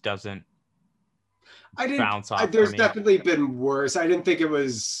it just doesn't bounce off. There's definitely been worse. I didn't think it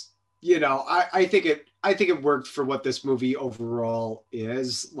was, you know, I think it worked for what this movie overall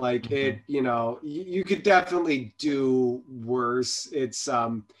is. Like it, you know, you could definitely do worse. It's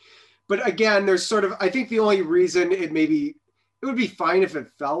but again, there's sort of, I think the only reason it would be fine if it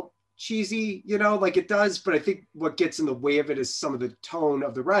felt cheesy, you know, like it does, but I think what gets in the way of it is some of the tone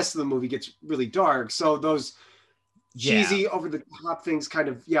of the rest of the movie gets really dark. So those cheesy over the top things kind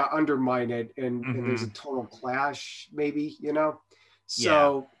of undermine it, and there's a tonal clash maybe, you know.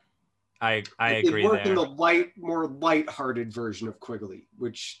 So I agree. It worked in the more light-hearted version of Quigley,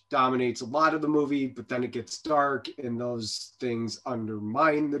 which dominates a lot of the movie, but then it gets dark, and those things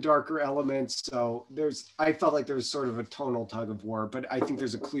undermine the darker elements. So I felt like there's sort of a tonal tug of war, but I think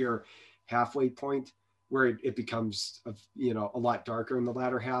there's a clear halfway point where it becomes, you know, a lot darker in the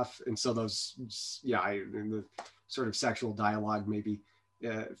latter half, and so those, and the sort of sexual dialogue maybe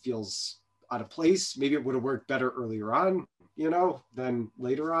feels out of place. Maybe it would have worked better earlier on, you know, than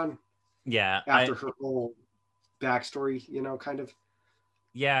later on. Yeah, after her whole backstory, you know, kind of.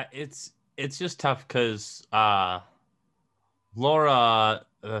 Yeah, it's just tough because Laura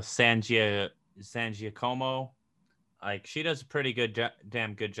Sangiacomo, like she does a pretty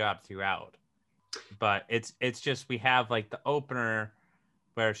damn good job throughout. But it's just we have like the opener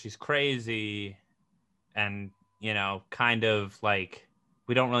where she's crazy, and you know, kind of like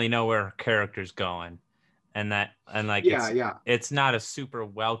we don't really know where her character's going. It's not a super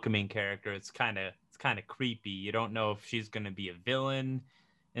welcoming character. It's kind of creepy. You don't know if she's going to be a villain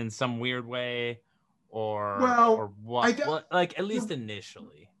in some weird way or what, like at least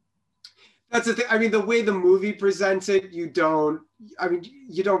initially. That's the thing. I mean, the way the movie presents it, you don't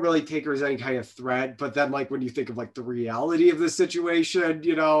really take her as any kind of threat, but then like when you think of like the reality of the situation,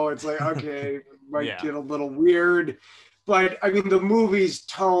 you know, it's like, okay, it might get a little weird. But I mean, the movie's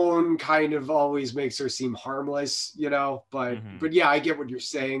tone kind of always makes her seem harmless, you know. But yeah, I get what you're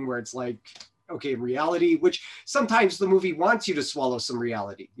saying, where it's like, okay, reality, which sometimes the movie wants you to swallow some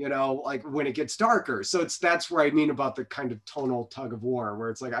reality, you know, like when it gets darker. So that's where I mean about the kind of tonal tug of war, where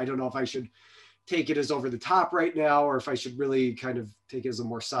it's like, I don't know if I should take it as over the top right now, or if I should really kind of take it as a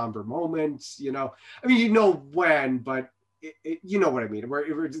more somber moment, you know. I mean, you know when, but you know what I mean.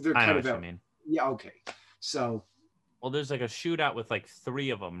 Where they're kind of, yeah, okay, so. Well, there's like a shootout with like three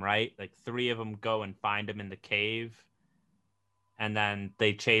of them, right? Like three of them go and find him in the cave, and then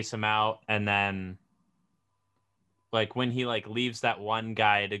they chase him out, and then like when he like leaves that one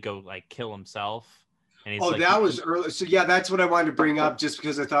guy to go like kill himself, and he's that was early. So yeah, that's what I wanted to bring up, just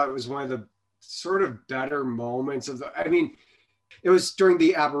because I thought it was one of the sort of better moments of the, I mean, it was during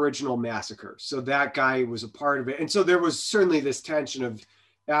the Aboriginal massacre. So that guy was a part of it. And so there was certainly this tension of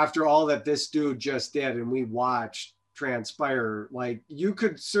after all that this dude just did and we watched transpire, like you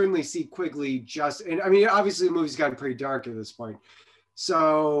could certainly see Quigley just, and I mean, obviously the movie's gotten pretty dark at this point.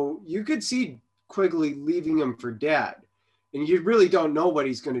 So you could see Quigley leaving him for dead. And you really don't know what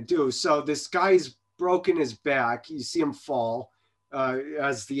he's going to do. So this guy's broken his back. You see him fall,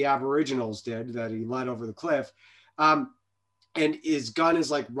 as the Aboriginals did, that he led over the cliff. And his gun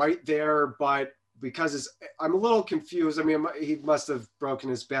is like right there, but because I'm a little confused. I mean, he must have broken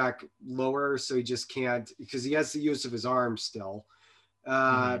his back lower, so he just can't, because he has the use of his arm still.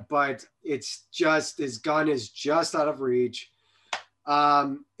 But it's just, his gun is just out of reach.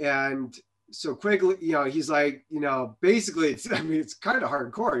 And so Quigley, you know, he's like, you know, basically, it's kind of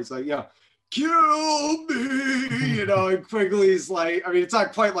hardcore. He's like, you know, kill me, you know, and Quigley's like, I mean, it's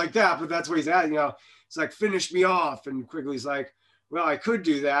not quite like that, but that's where he's at, you know. It's like, finish me off. And Quigley's like, well, I could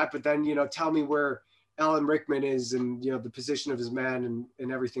do that, but then, you know, tell me where Alan Rickman is and, you know, the position of his men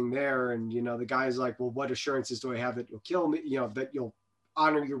and everything there. And, you know, the guy's like, well, what assurances do I have that you'll kill me, you know, that you'll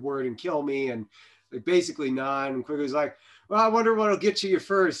honor your word and kill me? And like, basically none. And Quigley's like, well, I wonder what'll get to you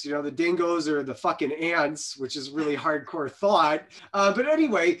first, you know, the dingoes or the fucking ants, which is really hardcore thought. But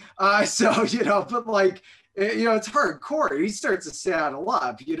anyway, so, you know, but like, you know, it's hardcore. He starts to saddle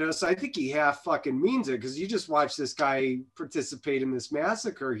up, you know, so I think he half fucking means it, because you just watch this guy participate in this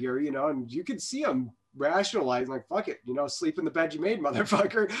massacre here, you know, and you can see him rationalize, like, fuck it, you know, sleep in the bed you made,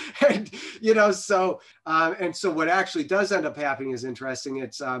 motherfucker. And, you know, so, and so what actually does end up happening is interesting.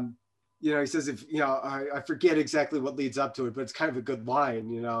 It's, you know, he says, if, you know, I forget exactly what leads up to it, but it's kind of a good line,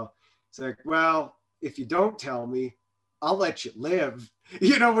 you know. It's like, well, if you don't tell me, I'll let you live,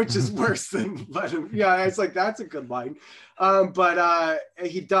 you know, which is worse than let him. Yeah, it's like, that's a good line. But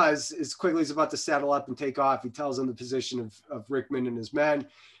he does, as Quigley's about to saddle up and take off, he tells him the position of Rickman and his men.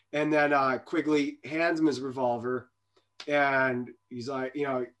 And then Quigley hands him his revolver, and he's like, you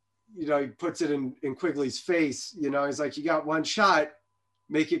know, he puts it in Quigley's face, you know, he's like, you got one shot,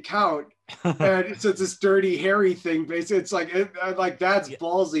 make it count. And so it's this dirty, hairy thing. Basically, it's like, that's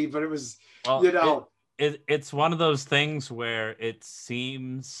ballsy, but it was, well, you know. It's one of those things where it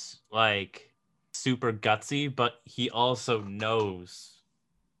seems like super gutsy, but he also knows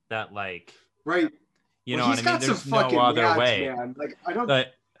that, like, right. You know what I mean? There's no other way. Man. Like, I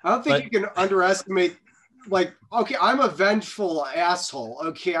don't think you can underestimate. Like, okay, I'm a vengeful asshole.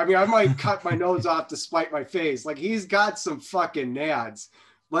 Okay, I mean, I might cut my nose off to spite my face. Like, he's got some fucking nads.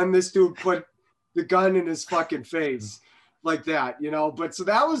 Letting this dude put the gun in his fucking face like that, you know. But so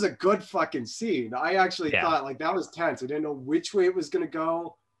that was a good fucking scene. I actually thought, like, that was tense. I didn't know which way it was gonna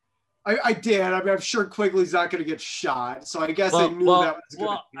go. I did. I mean, I'm sure Quigley's not gonna get shot, so I guess I knew that was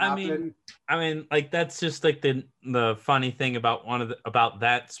gonna happen. I mean, like, that's just like the funny thing about about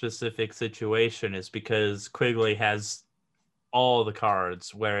that specific situation is because Quigley has all the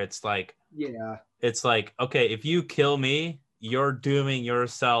cards where it's like, it's like, okay, if you kill me, you're dooming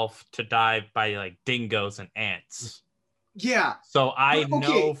yourself to die by like dingoes and ants. Yeah. So I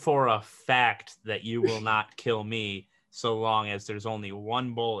know for a fact that you will not kill me so long as there's only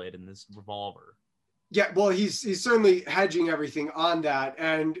one bullet in this revolver. Yeah, well, he's certainly hedging everything on that.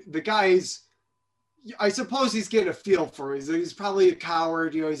 And the guy's, I suppose he's getting a feel for it. He's probably a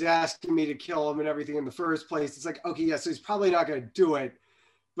coward. You know, he's asking me to kill him and everything in the first place. It's like, okay, so he's probably not going to do it.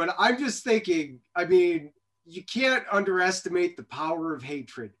 But I'm just thinking, I mean, you can't underestimate the power of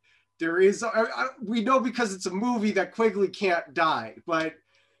hatred. There is, we know because it's a movie that Quigley can't die, but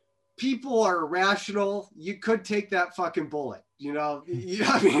people are irrational. You could take that fucking bullet, you know?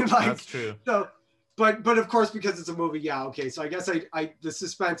 I mean, like, that's true. So, but of course, because it's a movie, yeah, okay. So I guess the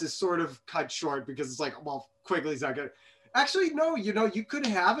suspense is sort of cut short because it's like, well, Quigley's not gonna. Actually, no, you know, you could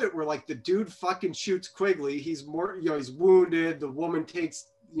have it where like the dude fucking shoots Quigley. He's more, you know, he's wounded. The woman takes,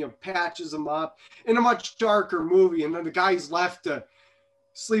 you know, patches him up in a much darker movie, and then the guy's left to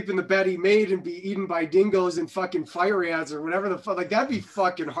sleep in the bed he made and be eaten by dingoes and fucking fire ants or whatever the fuck. Like, that'd be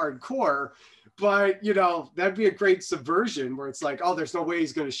fucking hardcore. But, you know, that'd be a great subversion where it's like, oh, there's no way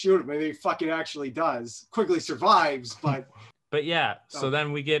he's going to shoot him. Maybe he fucking actually does. Quigley survives, but. But yeah, so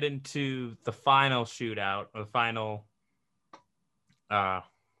then we get into the final shootout, the final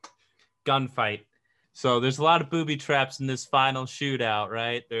gunfight. So there's a lot of booby traps in this final shootout,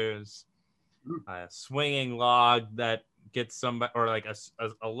 right? There's a swinging log that gets somebody, or like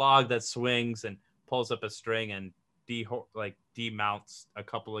a log that swings and pulls up a string and demounts a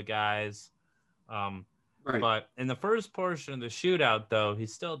couple of guys. Right. But in the first portion of the shootout, though, he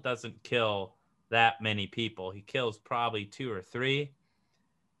still doesn't kill that many people. He kills probably 2 or 3,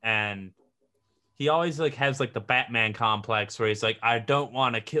 and he always like has like the Batman complex where he's like, I don't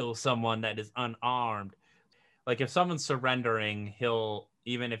want to kill someone that is unarmed. Like if someone's surrendering, he'll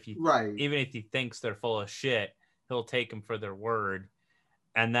even if he thinks they're full of shit, he'll take them for their word.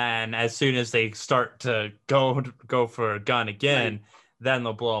 And then as soon as they start to go for a gun again, then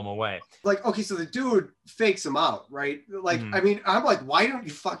they'll blow them away. Like, okay, so the dude fakes him out, right? Like, I mean, I'm like, why don't you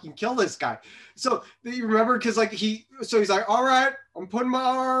fucking kill this guy? So you remember, because like he's like, all right, I'm putting my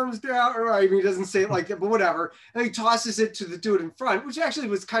arms down. Or I mean, he doesn't say it like that, but whatever. And he tosses it to the dude in front, which actually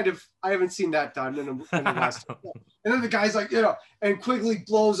was kind of, I haven't seen that done in a Western. And then the guy's like, and Quigley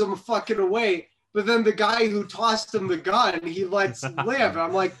blows him fucking away. But then the guy who tossed him the gun, he lets live.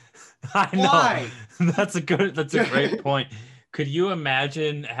 I'm like, why? I know. That's a great point. Could you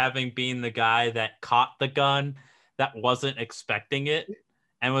imagine having been the guy that caught the gun that wasn't expecting it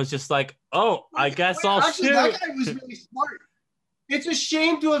and was just like, oh, I guess I'll shoot. That guy was really smart. It's a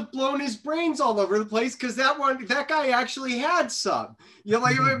shame to have blown his brains all over the place because that guy actually had some.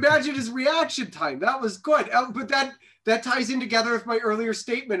 Like imagine his reaction time. That was good. But that ties in together with my earlier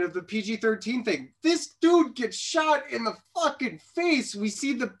statement of the PG-13 thing. This dude gets shot in the fucking face. We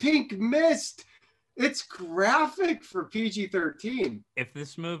see the pink mist. It's graphic for PG-13. If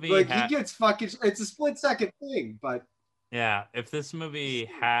this movie he gets fucking, it's a split second thing, but yeah, if this movie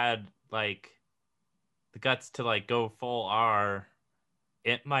had like the guts to like go full R,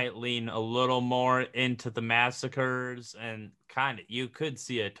 it might lean a little more into the massacres and kind of you could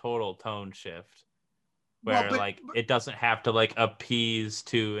see a total tone shift where it doesn't have to like appease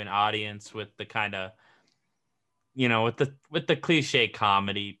to an audience with the kind of with the cliche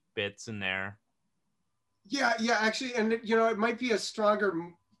comedy bits in there. Yeah, actually, and it might be a stronger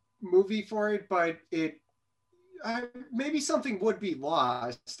movie for it, but maybe something would be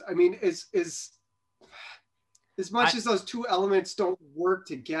lost. I mean, as much as those two elements don't work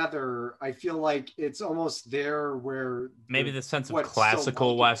together, I feel like it's almost there where maybe the sense of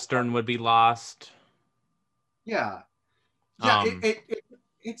classical Western would be lost. Yeah, actually,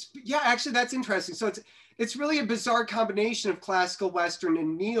 that's interesting. So it's really a bizarre combination of classical Western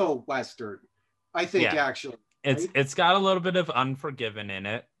and neo-Western. I think actually it's got a little bit of Unforgiven in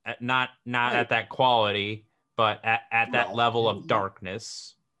it, not at that quality, but at that level of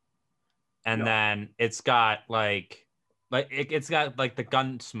darkness. And then it's got it's got like the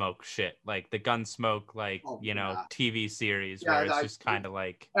Gunsmoke shit, like the Gunsmoke TV series where it's just kind of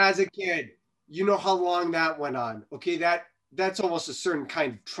like, as a kid, you know how long that went on. Okay, that's almost a certain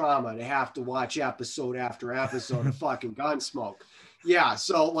kind of trauma to have to watch episode after episode of fucking Gunsmoke. Yeah,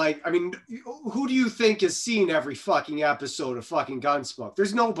 so like, I mean, who do you think has seen every fucking episode of fucking Gunsmoke?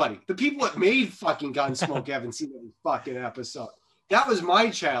 There's nobody. The people that made fucking Gunsmoke haven't seen every fucking episode. That was my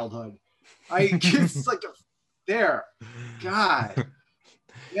childhood. It's like there. God.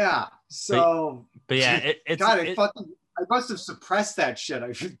 Yeah. So but yeah, I must have suppressed that shit.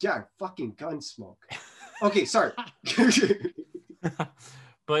 Fucking Gunsmoke. Okay, sorry.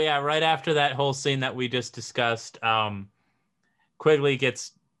 But yeah, right after that whole scene that we just discussed, Quigley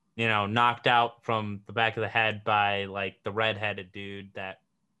gets, knocked out from the back of the head by like the redheaded dude that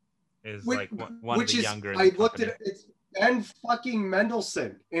is one of the younger. I looked at it. It's Ben fucking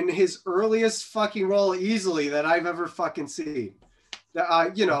Mendelsohn in his earliest fucking role, easily, that I've ever fucking seen.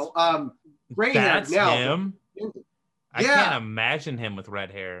 Gray hair now. Him. I can't imagine him with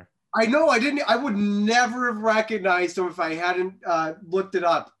red hair. I know. I would never have recognized him if I hadn't looked it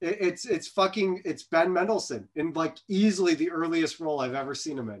up. It's Ben Mendelsohn in like easily the earliest role I've ever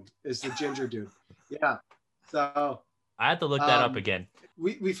seen him in is the ginger dude. Yeah. So I had to look that up again.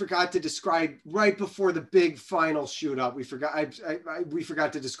 We forgot to describe right before the big final shootout. We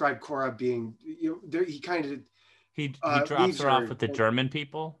forgot to describe Cora being he drops her off with the German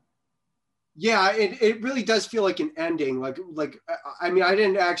people. Yeah, it really does feel like an ending. Like I mean, I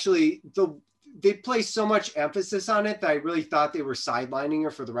didn't actually. They placed so much emphasis on it that I really thought they were sidelining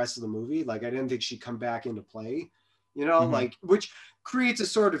her for the rest of the movie. Like I didn't think she'd come back into play. Like which creates a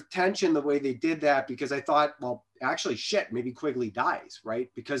sort of tension the way they did that, because I thought, well, actually, shit, maybe Quigley dies, right?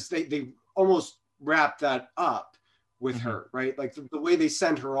 Because they almost wrapped that up with her, right? Like the way they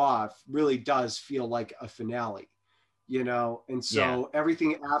send her off really does feel like a finale. And so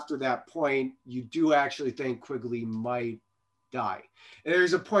everything after that point, you do actually think Quigley might die. And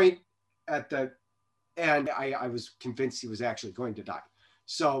there's a point at the end, I was convinced he was actually going to die.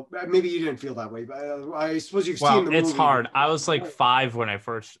 So maybe you didn't feel that way, but I suppose you've seen the movie. It's hard. I was like 5 when I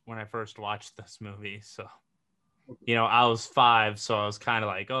first watched this movie. So, I was 5, so I was kind of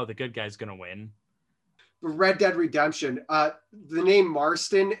like, oh, the good guy's going to win. Red Dead Redemption, the name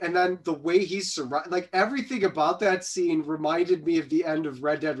Marston, and then the way he's surrounded, like everything about that scene reminded me of the end of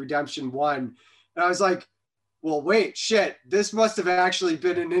Red Dead Redemption 1, And I was like, well, wait, shit, this must have actually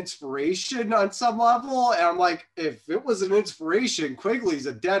been an inspiration on some level. And I'm like, if it was an inspiration, Quigley's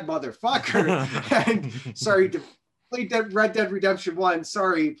a dead motherfucker. And sorry to play Red Dead Redemption 1.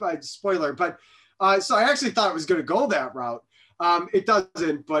 Sorry, spoiler. But so I actually thought it was going to go that route. It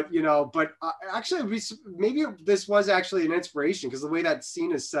doesn't, but actually, maybe this was actually an inspiration because the way that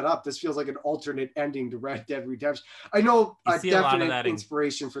scene is set up, this feels like an alternate ending to Red Dead Redemption. I know a definite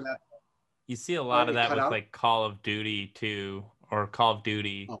inspiration for that. You see a lot of that with like Call of Duty too, or Call of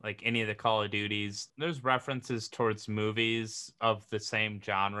Duty, like any of the Call of Duties. There's references towards movies of the same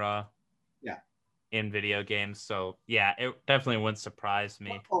genre. Yeah. In video games, so yeah, it definitely wouldn't surprise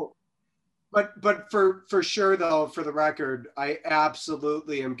me. Oh. But for sure though, for the record, I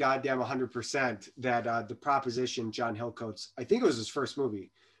absolutely am goddamn 100% that the Proposition, John Hillcoat's, I think it was his first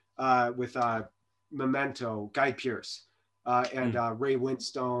movie, with Memento, Guy Pearce, and Ray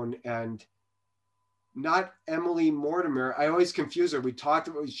Winstone, and not Emily Mortimer. I always confuse her. We talked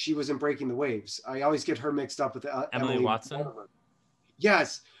about, she was in Breaking the Waves. I always get her mixed up with Emily Watson. Mortimer.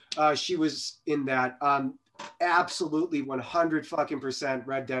 Yes, she was in that. Absolutely 100%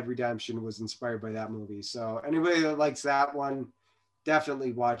 Red Dead Redemption was inspired by that movie. So anybody that likes that one,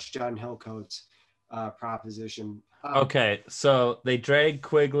 definitely watch John Hillcoat's Proposition. Okay, so they drag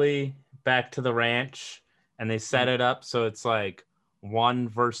Quigley back to the ranch and they set it up so it's like 1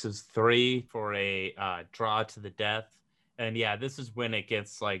 versus 3 for a draw to the death. And yeah, this is when it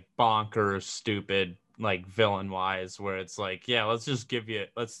gets like bonkers stupid, like villain wise, where it's like, yeah, let's give you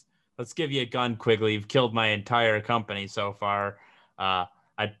a gun, Quigley. You've killed my entire company so far. I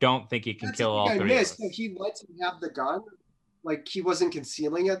don't think you can kill all 3 of us. Like he lets him have the gun. Like he wasn't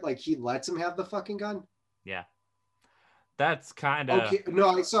concealing it. Like he lets him have the fucking gun. Yeah. That's kind of... Okay. No,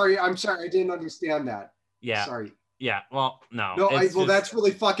 I'm sorry. I didn't understand that. Yeah. Sorry. Yeah. Well, no. No, that's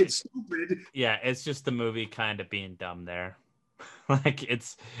really fucking stupid. Yeah. It's just the movie kind of being dumb there. Like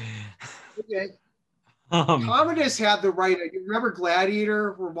it's... Okay. Commodus had the right. Remember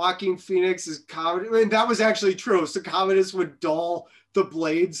Gladiator, where Joaquin Phoenix is Commodus, and that was actually true. So Commodus would dull the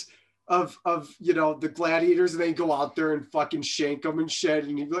blades of the gladiators, and then go out there and fucking shank them and shit,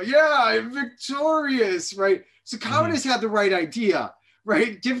 and he'd be like, "Yeah, I'm victorious," right? So Commodus had the right idea,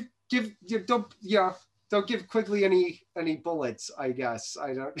 right? Don't give Quigley any bullets. I guess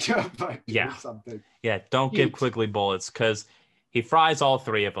I don't. But yeah, something. Yeah, don't give Quigley bullets because he fries all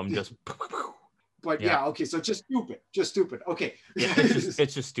 3 of them. Just. But yeah, okay, so just stupid. Okay. Yeah,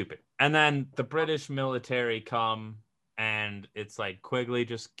 it's just stupid. And then the British military come and it's like Quigley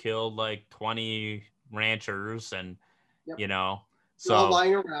just killed like 20 ranchers and so all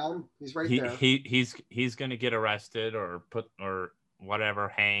lying around. He's right there. He's gonna get arrested or whatever,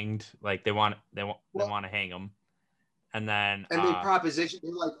 hanged. Like they want to hang him. And then they proposition,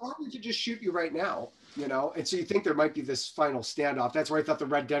 they're like, oh, we could just shoot you right now. And so you think there might be this final standoff. That's where I thought the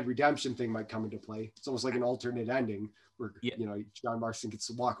Red Dead Redemption thing might come into play. It's almost like an alternate ending where John Marston gets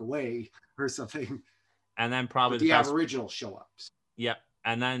to walk away or something. And then probably the Aboriginals show up. Yep.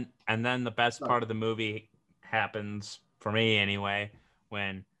 And then the best part of the movie happens, for me anyway,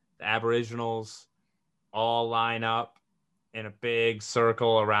 when the Aboriginals all line up in a big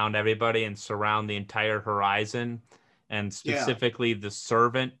circle around everybody and surround the entire horizon. And specifically the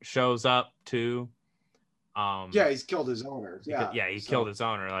servant shows up too. He's killed his owner. He killed his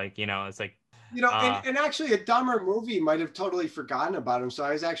owner. Like, it's like, and actually a dumber movie might have totally forgotten about him. So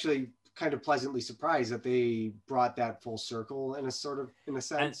I was actually kind of pleasantly surprised that they brought that full circle in a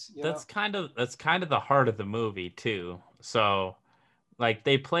sense. That's kind of the heart of the movie too. So like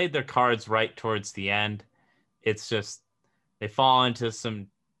they played their cards right towards the end. It's just, they fall into some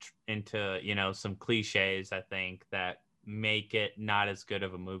cliches, I think, that make it not as good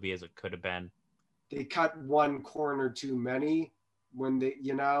of a movie as it could have been. They cut one corner too many when they,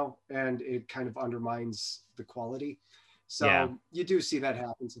 and it kind of undermines the quality. So you do see that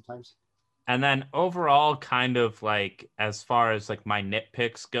happen sometimes. And then overall, kind of like, as far as like my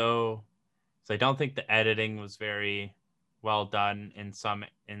nitpicks go, so I don't think the editing was very well done in some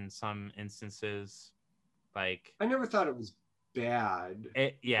instances. Like, I never thought it was bad.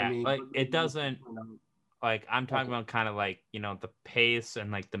 It doesn't, like, I'm talking about kind of like, the pace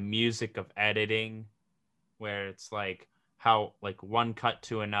and like the music of editing, where it's like how like one cut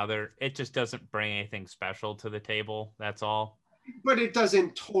to another, it just doesn't bring anything special to the table. That's all. But it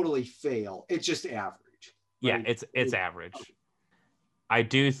doesn't totally fail. It's just average. Right? Yeah, it's average. I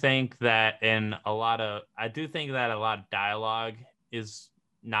do think that a lot of dialogue is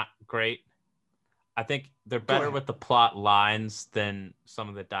not great. I think they're better with the plot lines than some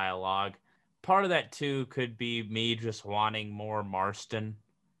of the dialogue. Part of that too could be me just wanting more Marston.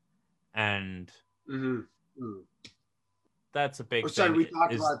 and Mm-hmm. that's a big Oh, sorry, thing. we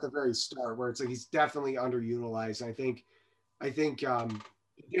talked about at the very start where it's like he's definitely underutilized. I think he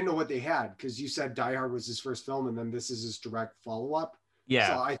didn't know what they had because you said Die Hard was his first film and then this is his direct follow-up. So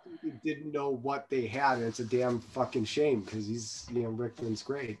Yeah, I think he didn't know what they had, and it's a damn fucking shame because he's, Rickman's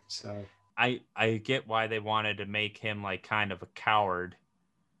great. So I get why they wanted to make him like kind of a coward,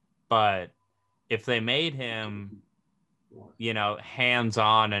 but if they made him,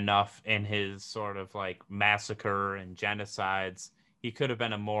 hands-on enough in his sort of like massacre and genocides, he could have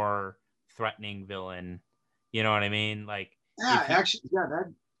been a more threatening villain. You know what I mean? Like, yeah, actually, yeah,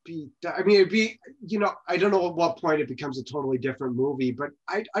 that'd be. I mean, it'd be. I don't know at what point it becomes a totally different movie, but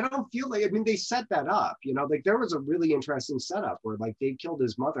I don't feel like. I mean, they set that up. Like there was a really interesting setup where like they killed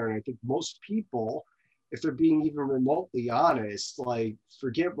his mother, and I think most people, if they're being even remotely honest, like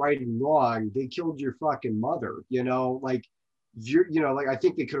forget right and wrong, they killed your fucking mother. Like. Like I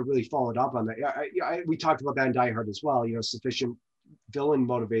think they could have really followed up on that. We talked about that in Die Hard as well. Sufficient villain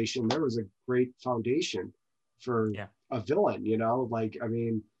motivation. There was a great foundation for a villain. Like I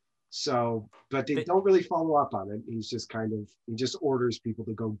mean, but they don't really follow up on it. He's just he just orders people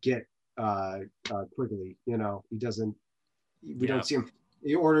to go get Quigley. He doesn't. We don't see him.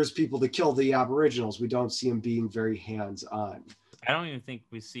 He orders people to kill the Aboriginals. We don't see him being very hands-on. I don't even think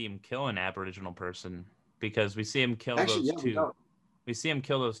we see him kill an Aboriginal person. Because we see him kill those two. We see him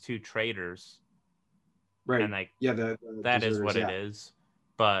kill those two traitors. Right. And like that is what it is.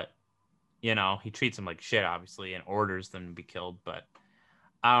 But he treats them like shit, obviously, and orders them to be killed. But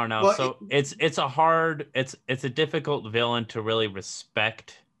I don't know. Well, so it's a difficult villain to really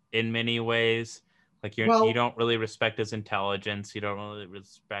respect in many ways. Like you don't really respect his intelligence. You don't really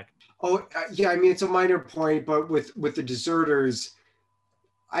respect. Oh yeah, I mean it's a minor point, but with the deserters.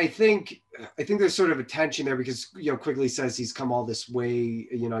 I think there's sort of a tension there because Quigley says he's come all this way.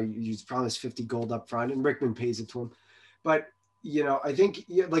 He's promised 50 gold up front, and Rickman pays it to him. But I think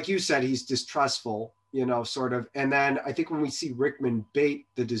like you said, he's distrustful. Sort of. And then I think when we see Rickman bait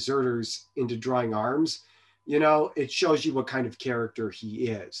the deserters into drawing arms, it shows you what kind of character he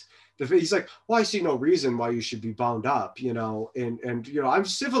is. He's like, well, I see no reason why you should be bound up, and I'm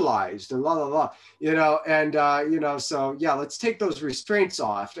civilized and blah, blah, blah, so yeah, let's take those restraints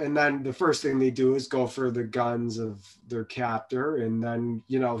off. And then the first thing they do is go for the guns of their captor. And then,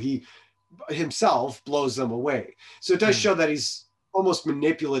 he himself blows them away. So it does show that he's almost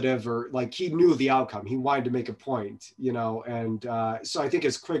manipulative or like he knew the outcome. He wanted to make a point, and so I think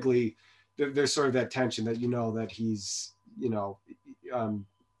as Quigley, there's sort of that tension that, that he's,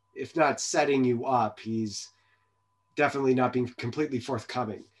 if not setting you up, he's definitely not being completely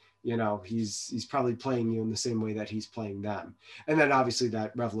forthcoming. He's probably playing you in the same way that he's playing them. And then obviously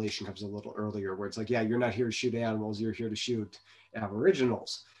that revelation comes a little earlier where it's like, yeah, you're not here to shoot animals, you're here to shoot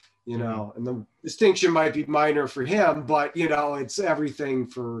Aboriginals, and the distinction might be minor for him, but it's everything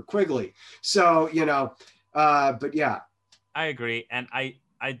for Quigley. So, but yeah. I agree. And I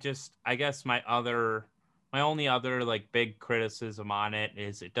guess my only other like big criticism on it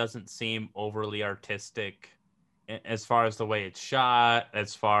is it doesn't seem overly artistic as far as the way it's shot,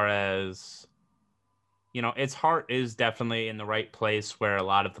 as far as its heart is definitely in the right place where a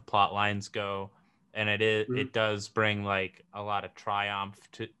lot of the plot lines go, and it does bring like a lot of triumph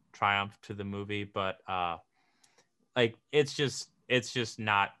to the movie, but like it's just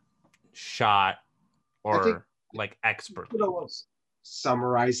not shot or like expertly.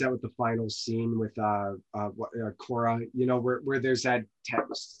 Summarize that with the final scene with Cora, where there's that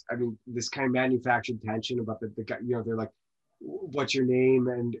tense, I mean, this kind of manufactured tension about the guy, they're like, what's your name?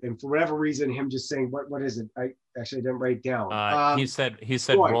 And for whatever reason, him just saying, what is it? I didn't write down. He said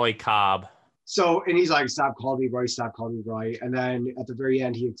Roy Cobb. So, and he's like, stop calling me Roy, stop calling me Roy. And then at the very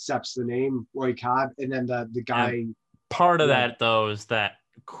end, he accepts the name Roy Cobb. And then the guy. And part of that though is that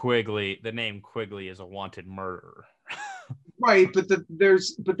the name Quigley is a wanted murderer. Right, but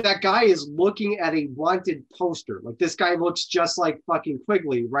that guy is looking at a wanted poster. Like this guy looks just like fucking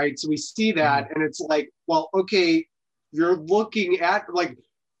Quigley, right? So we see that, and it's like, well, okay, you're looking at like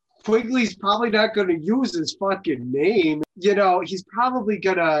Quigley's probably not going to use his fucking name. He's probably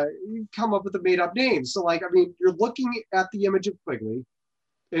going to come up with a made up name. So like, I mean, you're looking at the image of Quigley,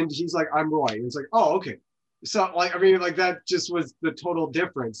 and he's like, I'm Roy. And it's like, oh, okay. So like, I mean, like that just was the total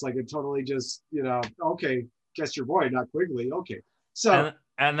difference. Like it totally just, okay. Guess you're Roy, not Quigley. Okay. So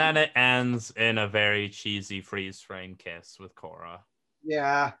and then it ends in a very cheesy freeze frame kiss with Cora.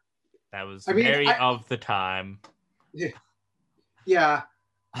 Yeah. That was of the time. Yeah.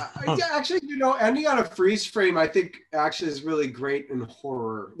 Actually, ending on a freeze frame, I think actually is really great in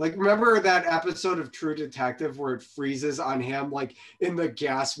horror. Like, remember that episode of True Detective where it freezes on him, like in the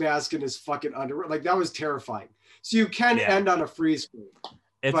gas mask in his fucking underwear? Like, that was terrifying. So you can end on a freeze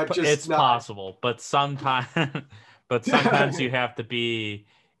frame, but just it's not possible, but sometimes, you have to be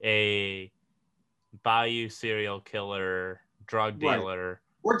a bayou serial killer, drug right. dealer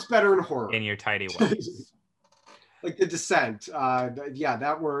Works better in horror. in your tidy whities. Like The Descent. Yeah,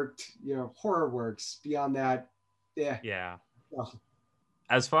 that worked. Horror works. Beyond that, yeah. Yeah. Oh.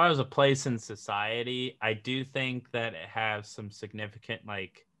 As far as a place in society, I do think that it has some significant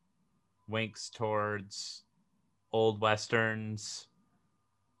like winks towards old westerns,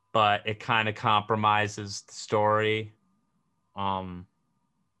 but it kind of compromises the story.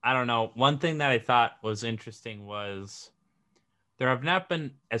 I don't know. One thing that I thought was interesting was there have not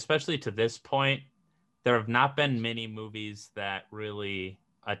been, especially to this point, there have not been many movies that really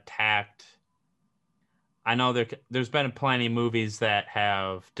attacked. I know there's been plenty of movies that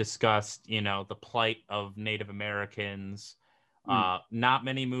have discussed, the plight of Native Americans. Not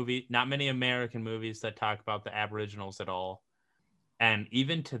many American movies that talk about the Aboriginals at all. And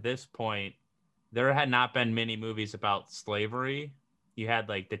even to this point, there had not been many movies about slavery. You had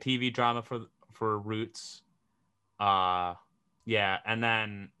like the TV drama for Roots. Yeah, and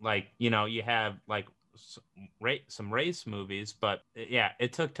then like you have like some race movies, but yeah,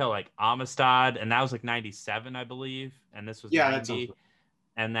 it took till like Amistad, and that was like 97, I believe, and this was 90.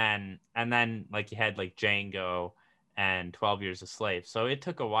 And then like you had like Django and 12 Years a Slave. So it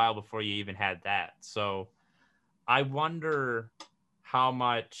took a while before you even had that. So I wonder how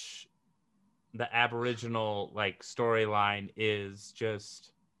much the Aboriginal like storyline is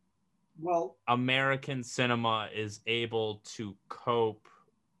just American cinema is able to cope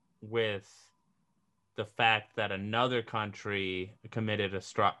with the fact that another country committed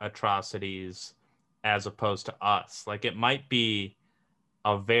atrocities as opposed to us. Like it might be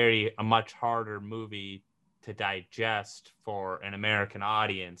a much harder movie to digest for an American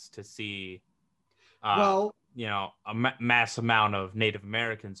audience to see a mass amount of Native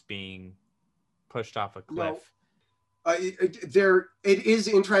Americans being pushed off a cliff. It is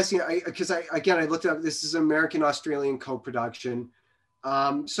interesting because I looked up, this is an American-Australian co-production.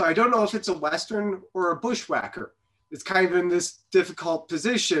 So I don't know if it's a Western or a bushwhacker. It's kind of in this difficult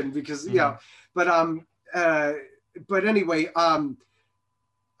position because, but anyway,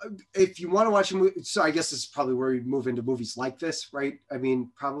 if you want to watch a movie, so I guess this is probably where we move into movies like this, right? I mean,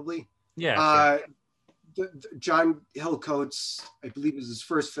 probably. Yeah. Sure. John Hillcoat's, I believe, is his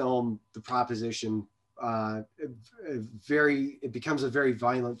first film, The Proposition. It becomes a very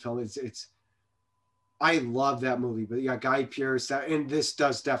violent film. I love that movie, but yeah, Guy Pearce, and this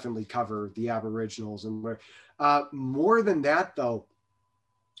does definitely cover the Aboriginals and where. More than that, though,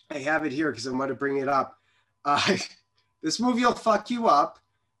 I have it here because I'm going to bring it up. This movie will fuck you up.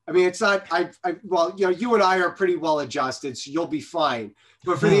 I mean, it's not. You and I are pretty well adjusted, so you'll be fine.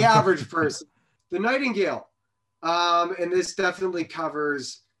 But for the average person, The Nightingale, and this definitely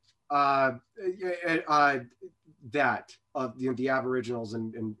covers that of the Aboriginals,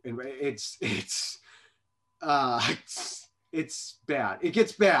 and it's bad. It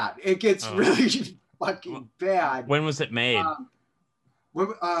gets bad. It gets really fucking bad. When was it made?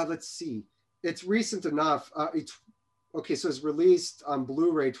 Let's see. It's recent enough. Okay, so it's released on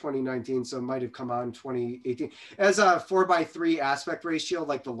Blu-ray 2019, so it might have come out in 2018. As a 4:3 aspect ratio,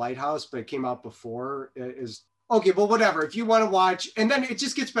 like The Lighthouse, but it came out before. Is okay, well, whatever. If you want to watch, and then it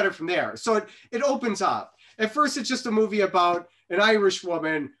just gets better from there. So it opens up. At first, it's just a movie about an Irish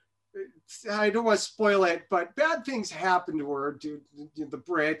woman. I don't want to spoil it, but bad things happen to her, to the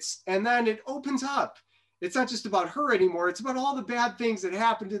Brits, and then it opens up. It's not just about her anymore. It's about all the bad things that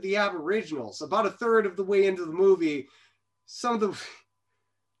happen to the Aboriginals. About a third of the way into the movie, some of the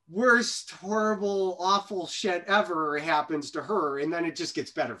worst, horrible, awful shit ever happens to her. And then it just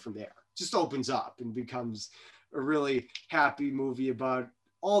gets better from there. Just opens up and becomes a really happy movie about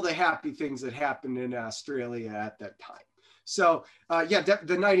all the happy things that happened in Australia at that time. So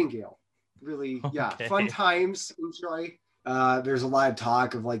The Nightingale, really, fun times, enjoy. There's a lot of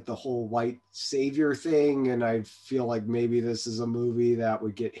talk of like the whole white savior thing, and I feel like maybe this is a movie that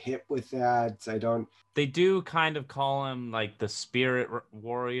would get hit with that. They do kind of call him like the spirit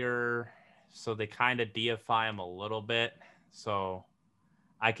warrior, so they kind of deify him a little bit. So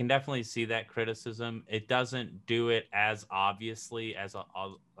I can definitely see that criticism. It doesn't do it as obviously as a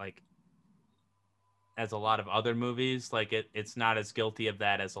lot of other movies. Like it's not as guilty of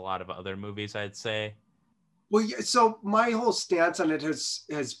that as a lot of other movies, I'd say. Well, yeah, so my whole stance on it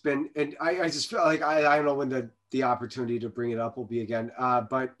has been, and I just feel like I don't know when the opportunity to bring it up will be again.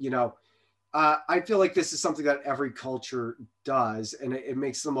 But I feel like this is something that every culture does, and it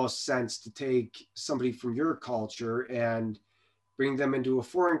makes the most sense to take somebody from your culture and bring them into a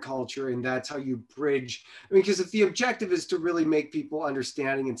foreign culture, and that's how you bridge. I mean, because if the objective is to really make people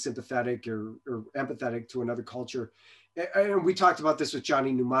understanding and sympathetic or empathetic to another culture, and we talked about this with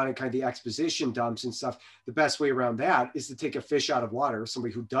Johnny Mnemonic, kind of the exposition dumps and stuff. The best way around that is to take a fish out of water,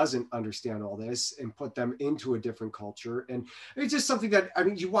 somebody who doesn't understand all this, and put them into a different culture. And it's just something that, I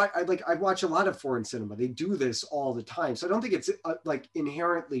mean, I watch a lot of foreign cinema. They do this all the time, so I don't think it's like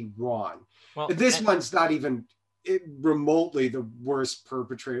inherently wrong. Well, this one's not even remotely the worst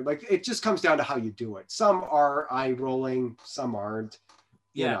perpetrator. Like, it just comes down to how you do it. Some are eye rolling, some aren't.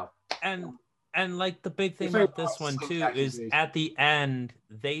 You know. And like the big thing about this one too is at the end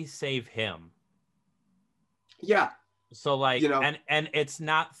they save him. Yeah. So like, and it's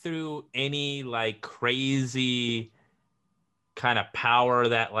not through any like crazy kind of power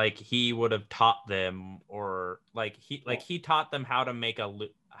that like he would have taught them, or like he taught them how to make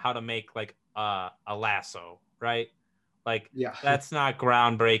like a lasso, right? Like, that's not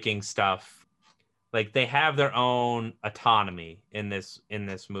groundbreaking stuff. Like, they have their own autonomy in this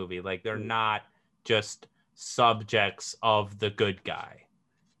movie. Like, they're not just subjects of the good guy.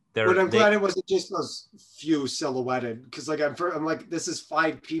 But I'm glad it wasn't just those few silhouetted, because like I'm like, this is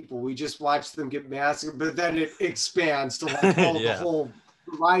 5 people. We just watched them get massacred, but then it expands to like the whole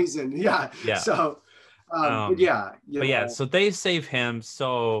horizon. Yeah. So, so they save him.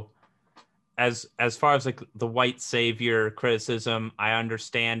 So as far as like the white savior criticism, I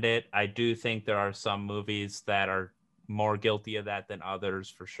understand it. I do think there are some movies that are more guilty of that than others,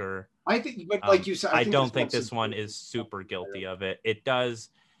 for sure. I think, but like you said, I don't think this one is super guilty of it. It does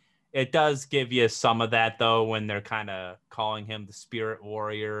give you some of that though, when they're kind of calling him the spirit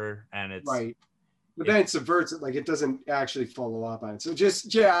warrior, and it's right. But then it subverts it, like it doesn't actually follow up on it. So I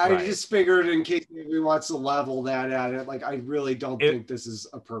just figured in case maybe wants to level that at it. Like, I really don't think this is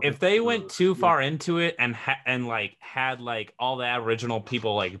a perfect. If they went too far into it and had like all the Aboriginal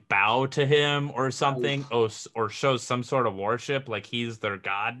people like bow to him or something, or show some sort of worship, like he's their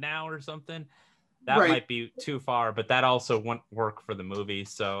god now or something, that might be too far. But that also wouldn't work for the movie,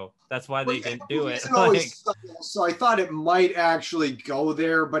 so that's why they didn't do it. So I thought it might actually go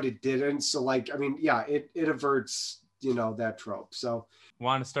there, but it didn't. So like, I mean, it averts, that trope. So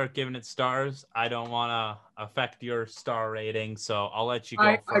want to start giving it stars? I don't want to affect your star rating, so I'll let you go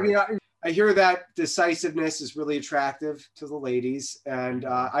first. I mean, I hear that decisiveness is really attractive to the ladies, and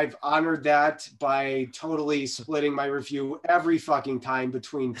I've honored that by totally splitting my review every fucking time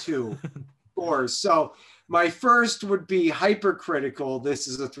between 2 scores. So my first would be hypercritical. This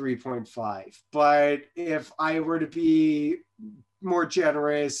is a 3.5. But if I were to be more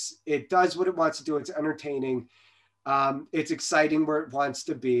generous, it does what it wants to do. It's entertaining. It's exciting where it wants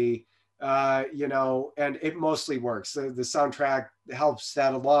to be, and it mostly works. The soundtrack helps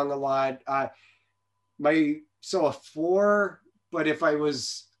that along a lot. So a 4, but if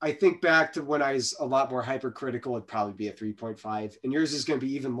I think back to when I was a lot more hypercritical, it'd probably be a 3.5. And yours is going to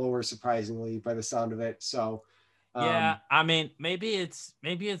be even lower, surprisingly, by the sound of it. So, I mean, maybe it's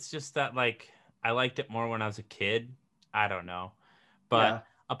just that like I liked it more when I was a kid. I don't know, but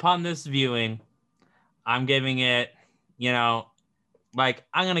upon this viewing, I'm giving it, like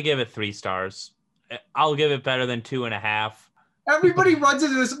I'm gonna give it 3 stars. I'll give it better than 2.5. Everybody runs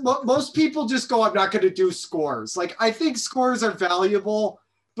into this. Most people just go, I'm not going to do scores. Like, I think scores are valuable,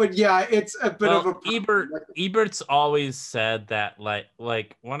 but it's a bit of a... Ebert's always said that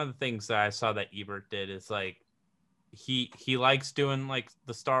like one of the things that I saw that Ebert did is like he likes doing like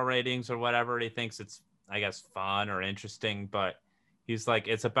the star ratings or whatever. He thinks it's, I guess, fun or interesting, but he's like,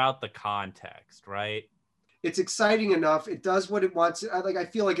 it's about the context, right? It's exciting enough. It does what it wants. I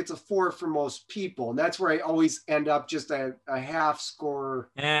feel like it's a 4 for most people, and that's where I always end up just a half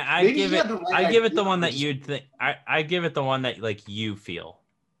score. I give it the one that you'd think. I give it the one that like you feel.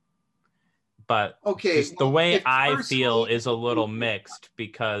 But the way I feel is a little mixed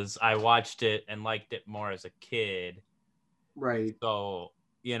because I watched it and liked it more as a kid. Right. So,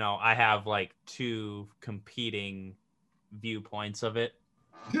 I have like 2 competing viewpoints of it.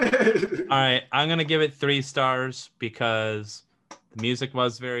 All right, I'm gonna give it 3 stars because the music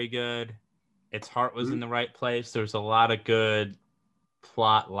was very good. Its heart was in the right place. There's a lot of good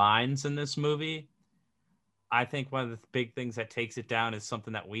plot lines in this movie. I think one of the big things that takes it down is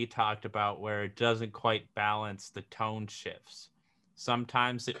something that we talked about, where it doesn't quite balance the tone shifts.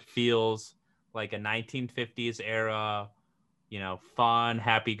 Sometimes it feels like a 1950s era, fun,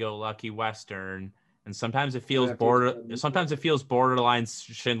 happy-go-lucky Western. and sometimes it feels borderline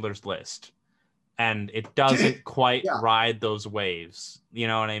Schindler's List, and it doesn't quite ride those waves. You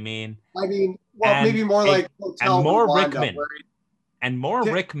know what I mean? I mean, well, maybe more like Hotel Rwanda, more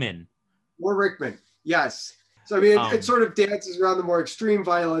Rickman. More Rickman, yes. So I mean, it sort of dances around the more extreme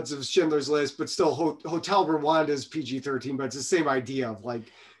violence of Schindler's List, but still, Hotel Rwanda is PG-13, but it's the same idea of like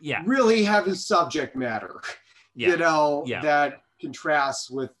really heavy subject matter, that contrasts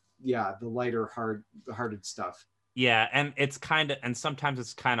with the lighter, hearted stuff. Yeah, and sometimes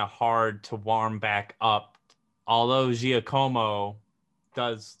it's kind of hard to warm back up. Although Giacomo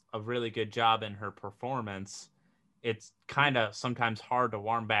does a really good job in her performance, it's kind of sometimes hard to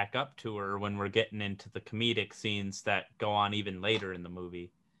warm back up to her when we're getting into the comedic scenes that go on even later in the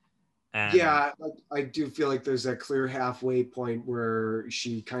movie. And I do feel like there's that clear halfway point where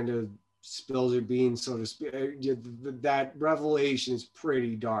she kind of spills her beans, so to speak. That revelation is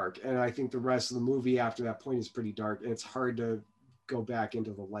pretty dark, and I think the rest of the movie after that point is pretty dark, and it's hard to go back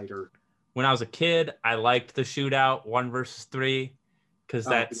into the lighter. When I was a kid, I liked the shootout 1 versus 3 because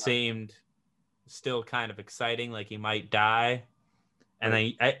that seemed still kind of exciting, like he might die. And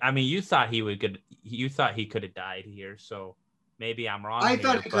then I mean, you thought he could have died here, so maybe I'm wrong. I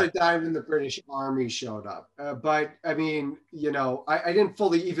thought he could have died when the British Army showed up, but I mean, I didn't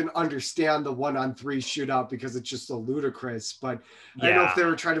fully even understand the 1-on-3 shootout because it's just so ludicrous. But I don't know if they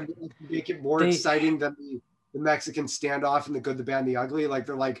were trying to make it more exciting than the Mexican standoff and The Good, the Bad, and the Ugly. Like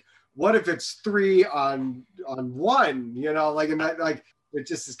they're like, what if it's 3 on 1? And that like. It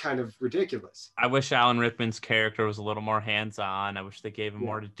just is kind of ridiculous. I wish Alan Rickman's character was a little more hands-on. I wish they gave him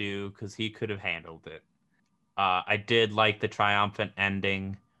more to do because he could have handled it. I did like the triumphant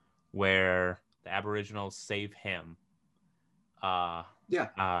ending where the Aboriginals save him. And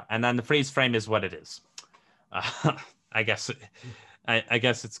then the freeze frame is what it is. I guess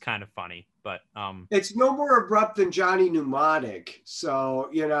it's kind of funny, but it's no more abrupt than Johnny Mnemonic. So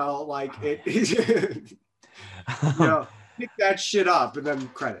pick that shit up and then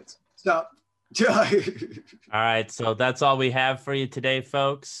credits. So all right, so that's all we have for you today,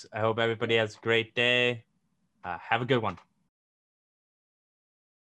 folks. I hope everybody has a great day. Have a good one.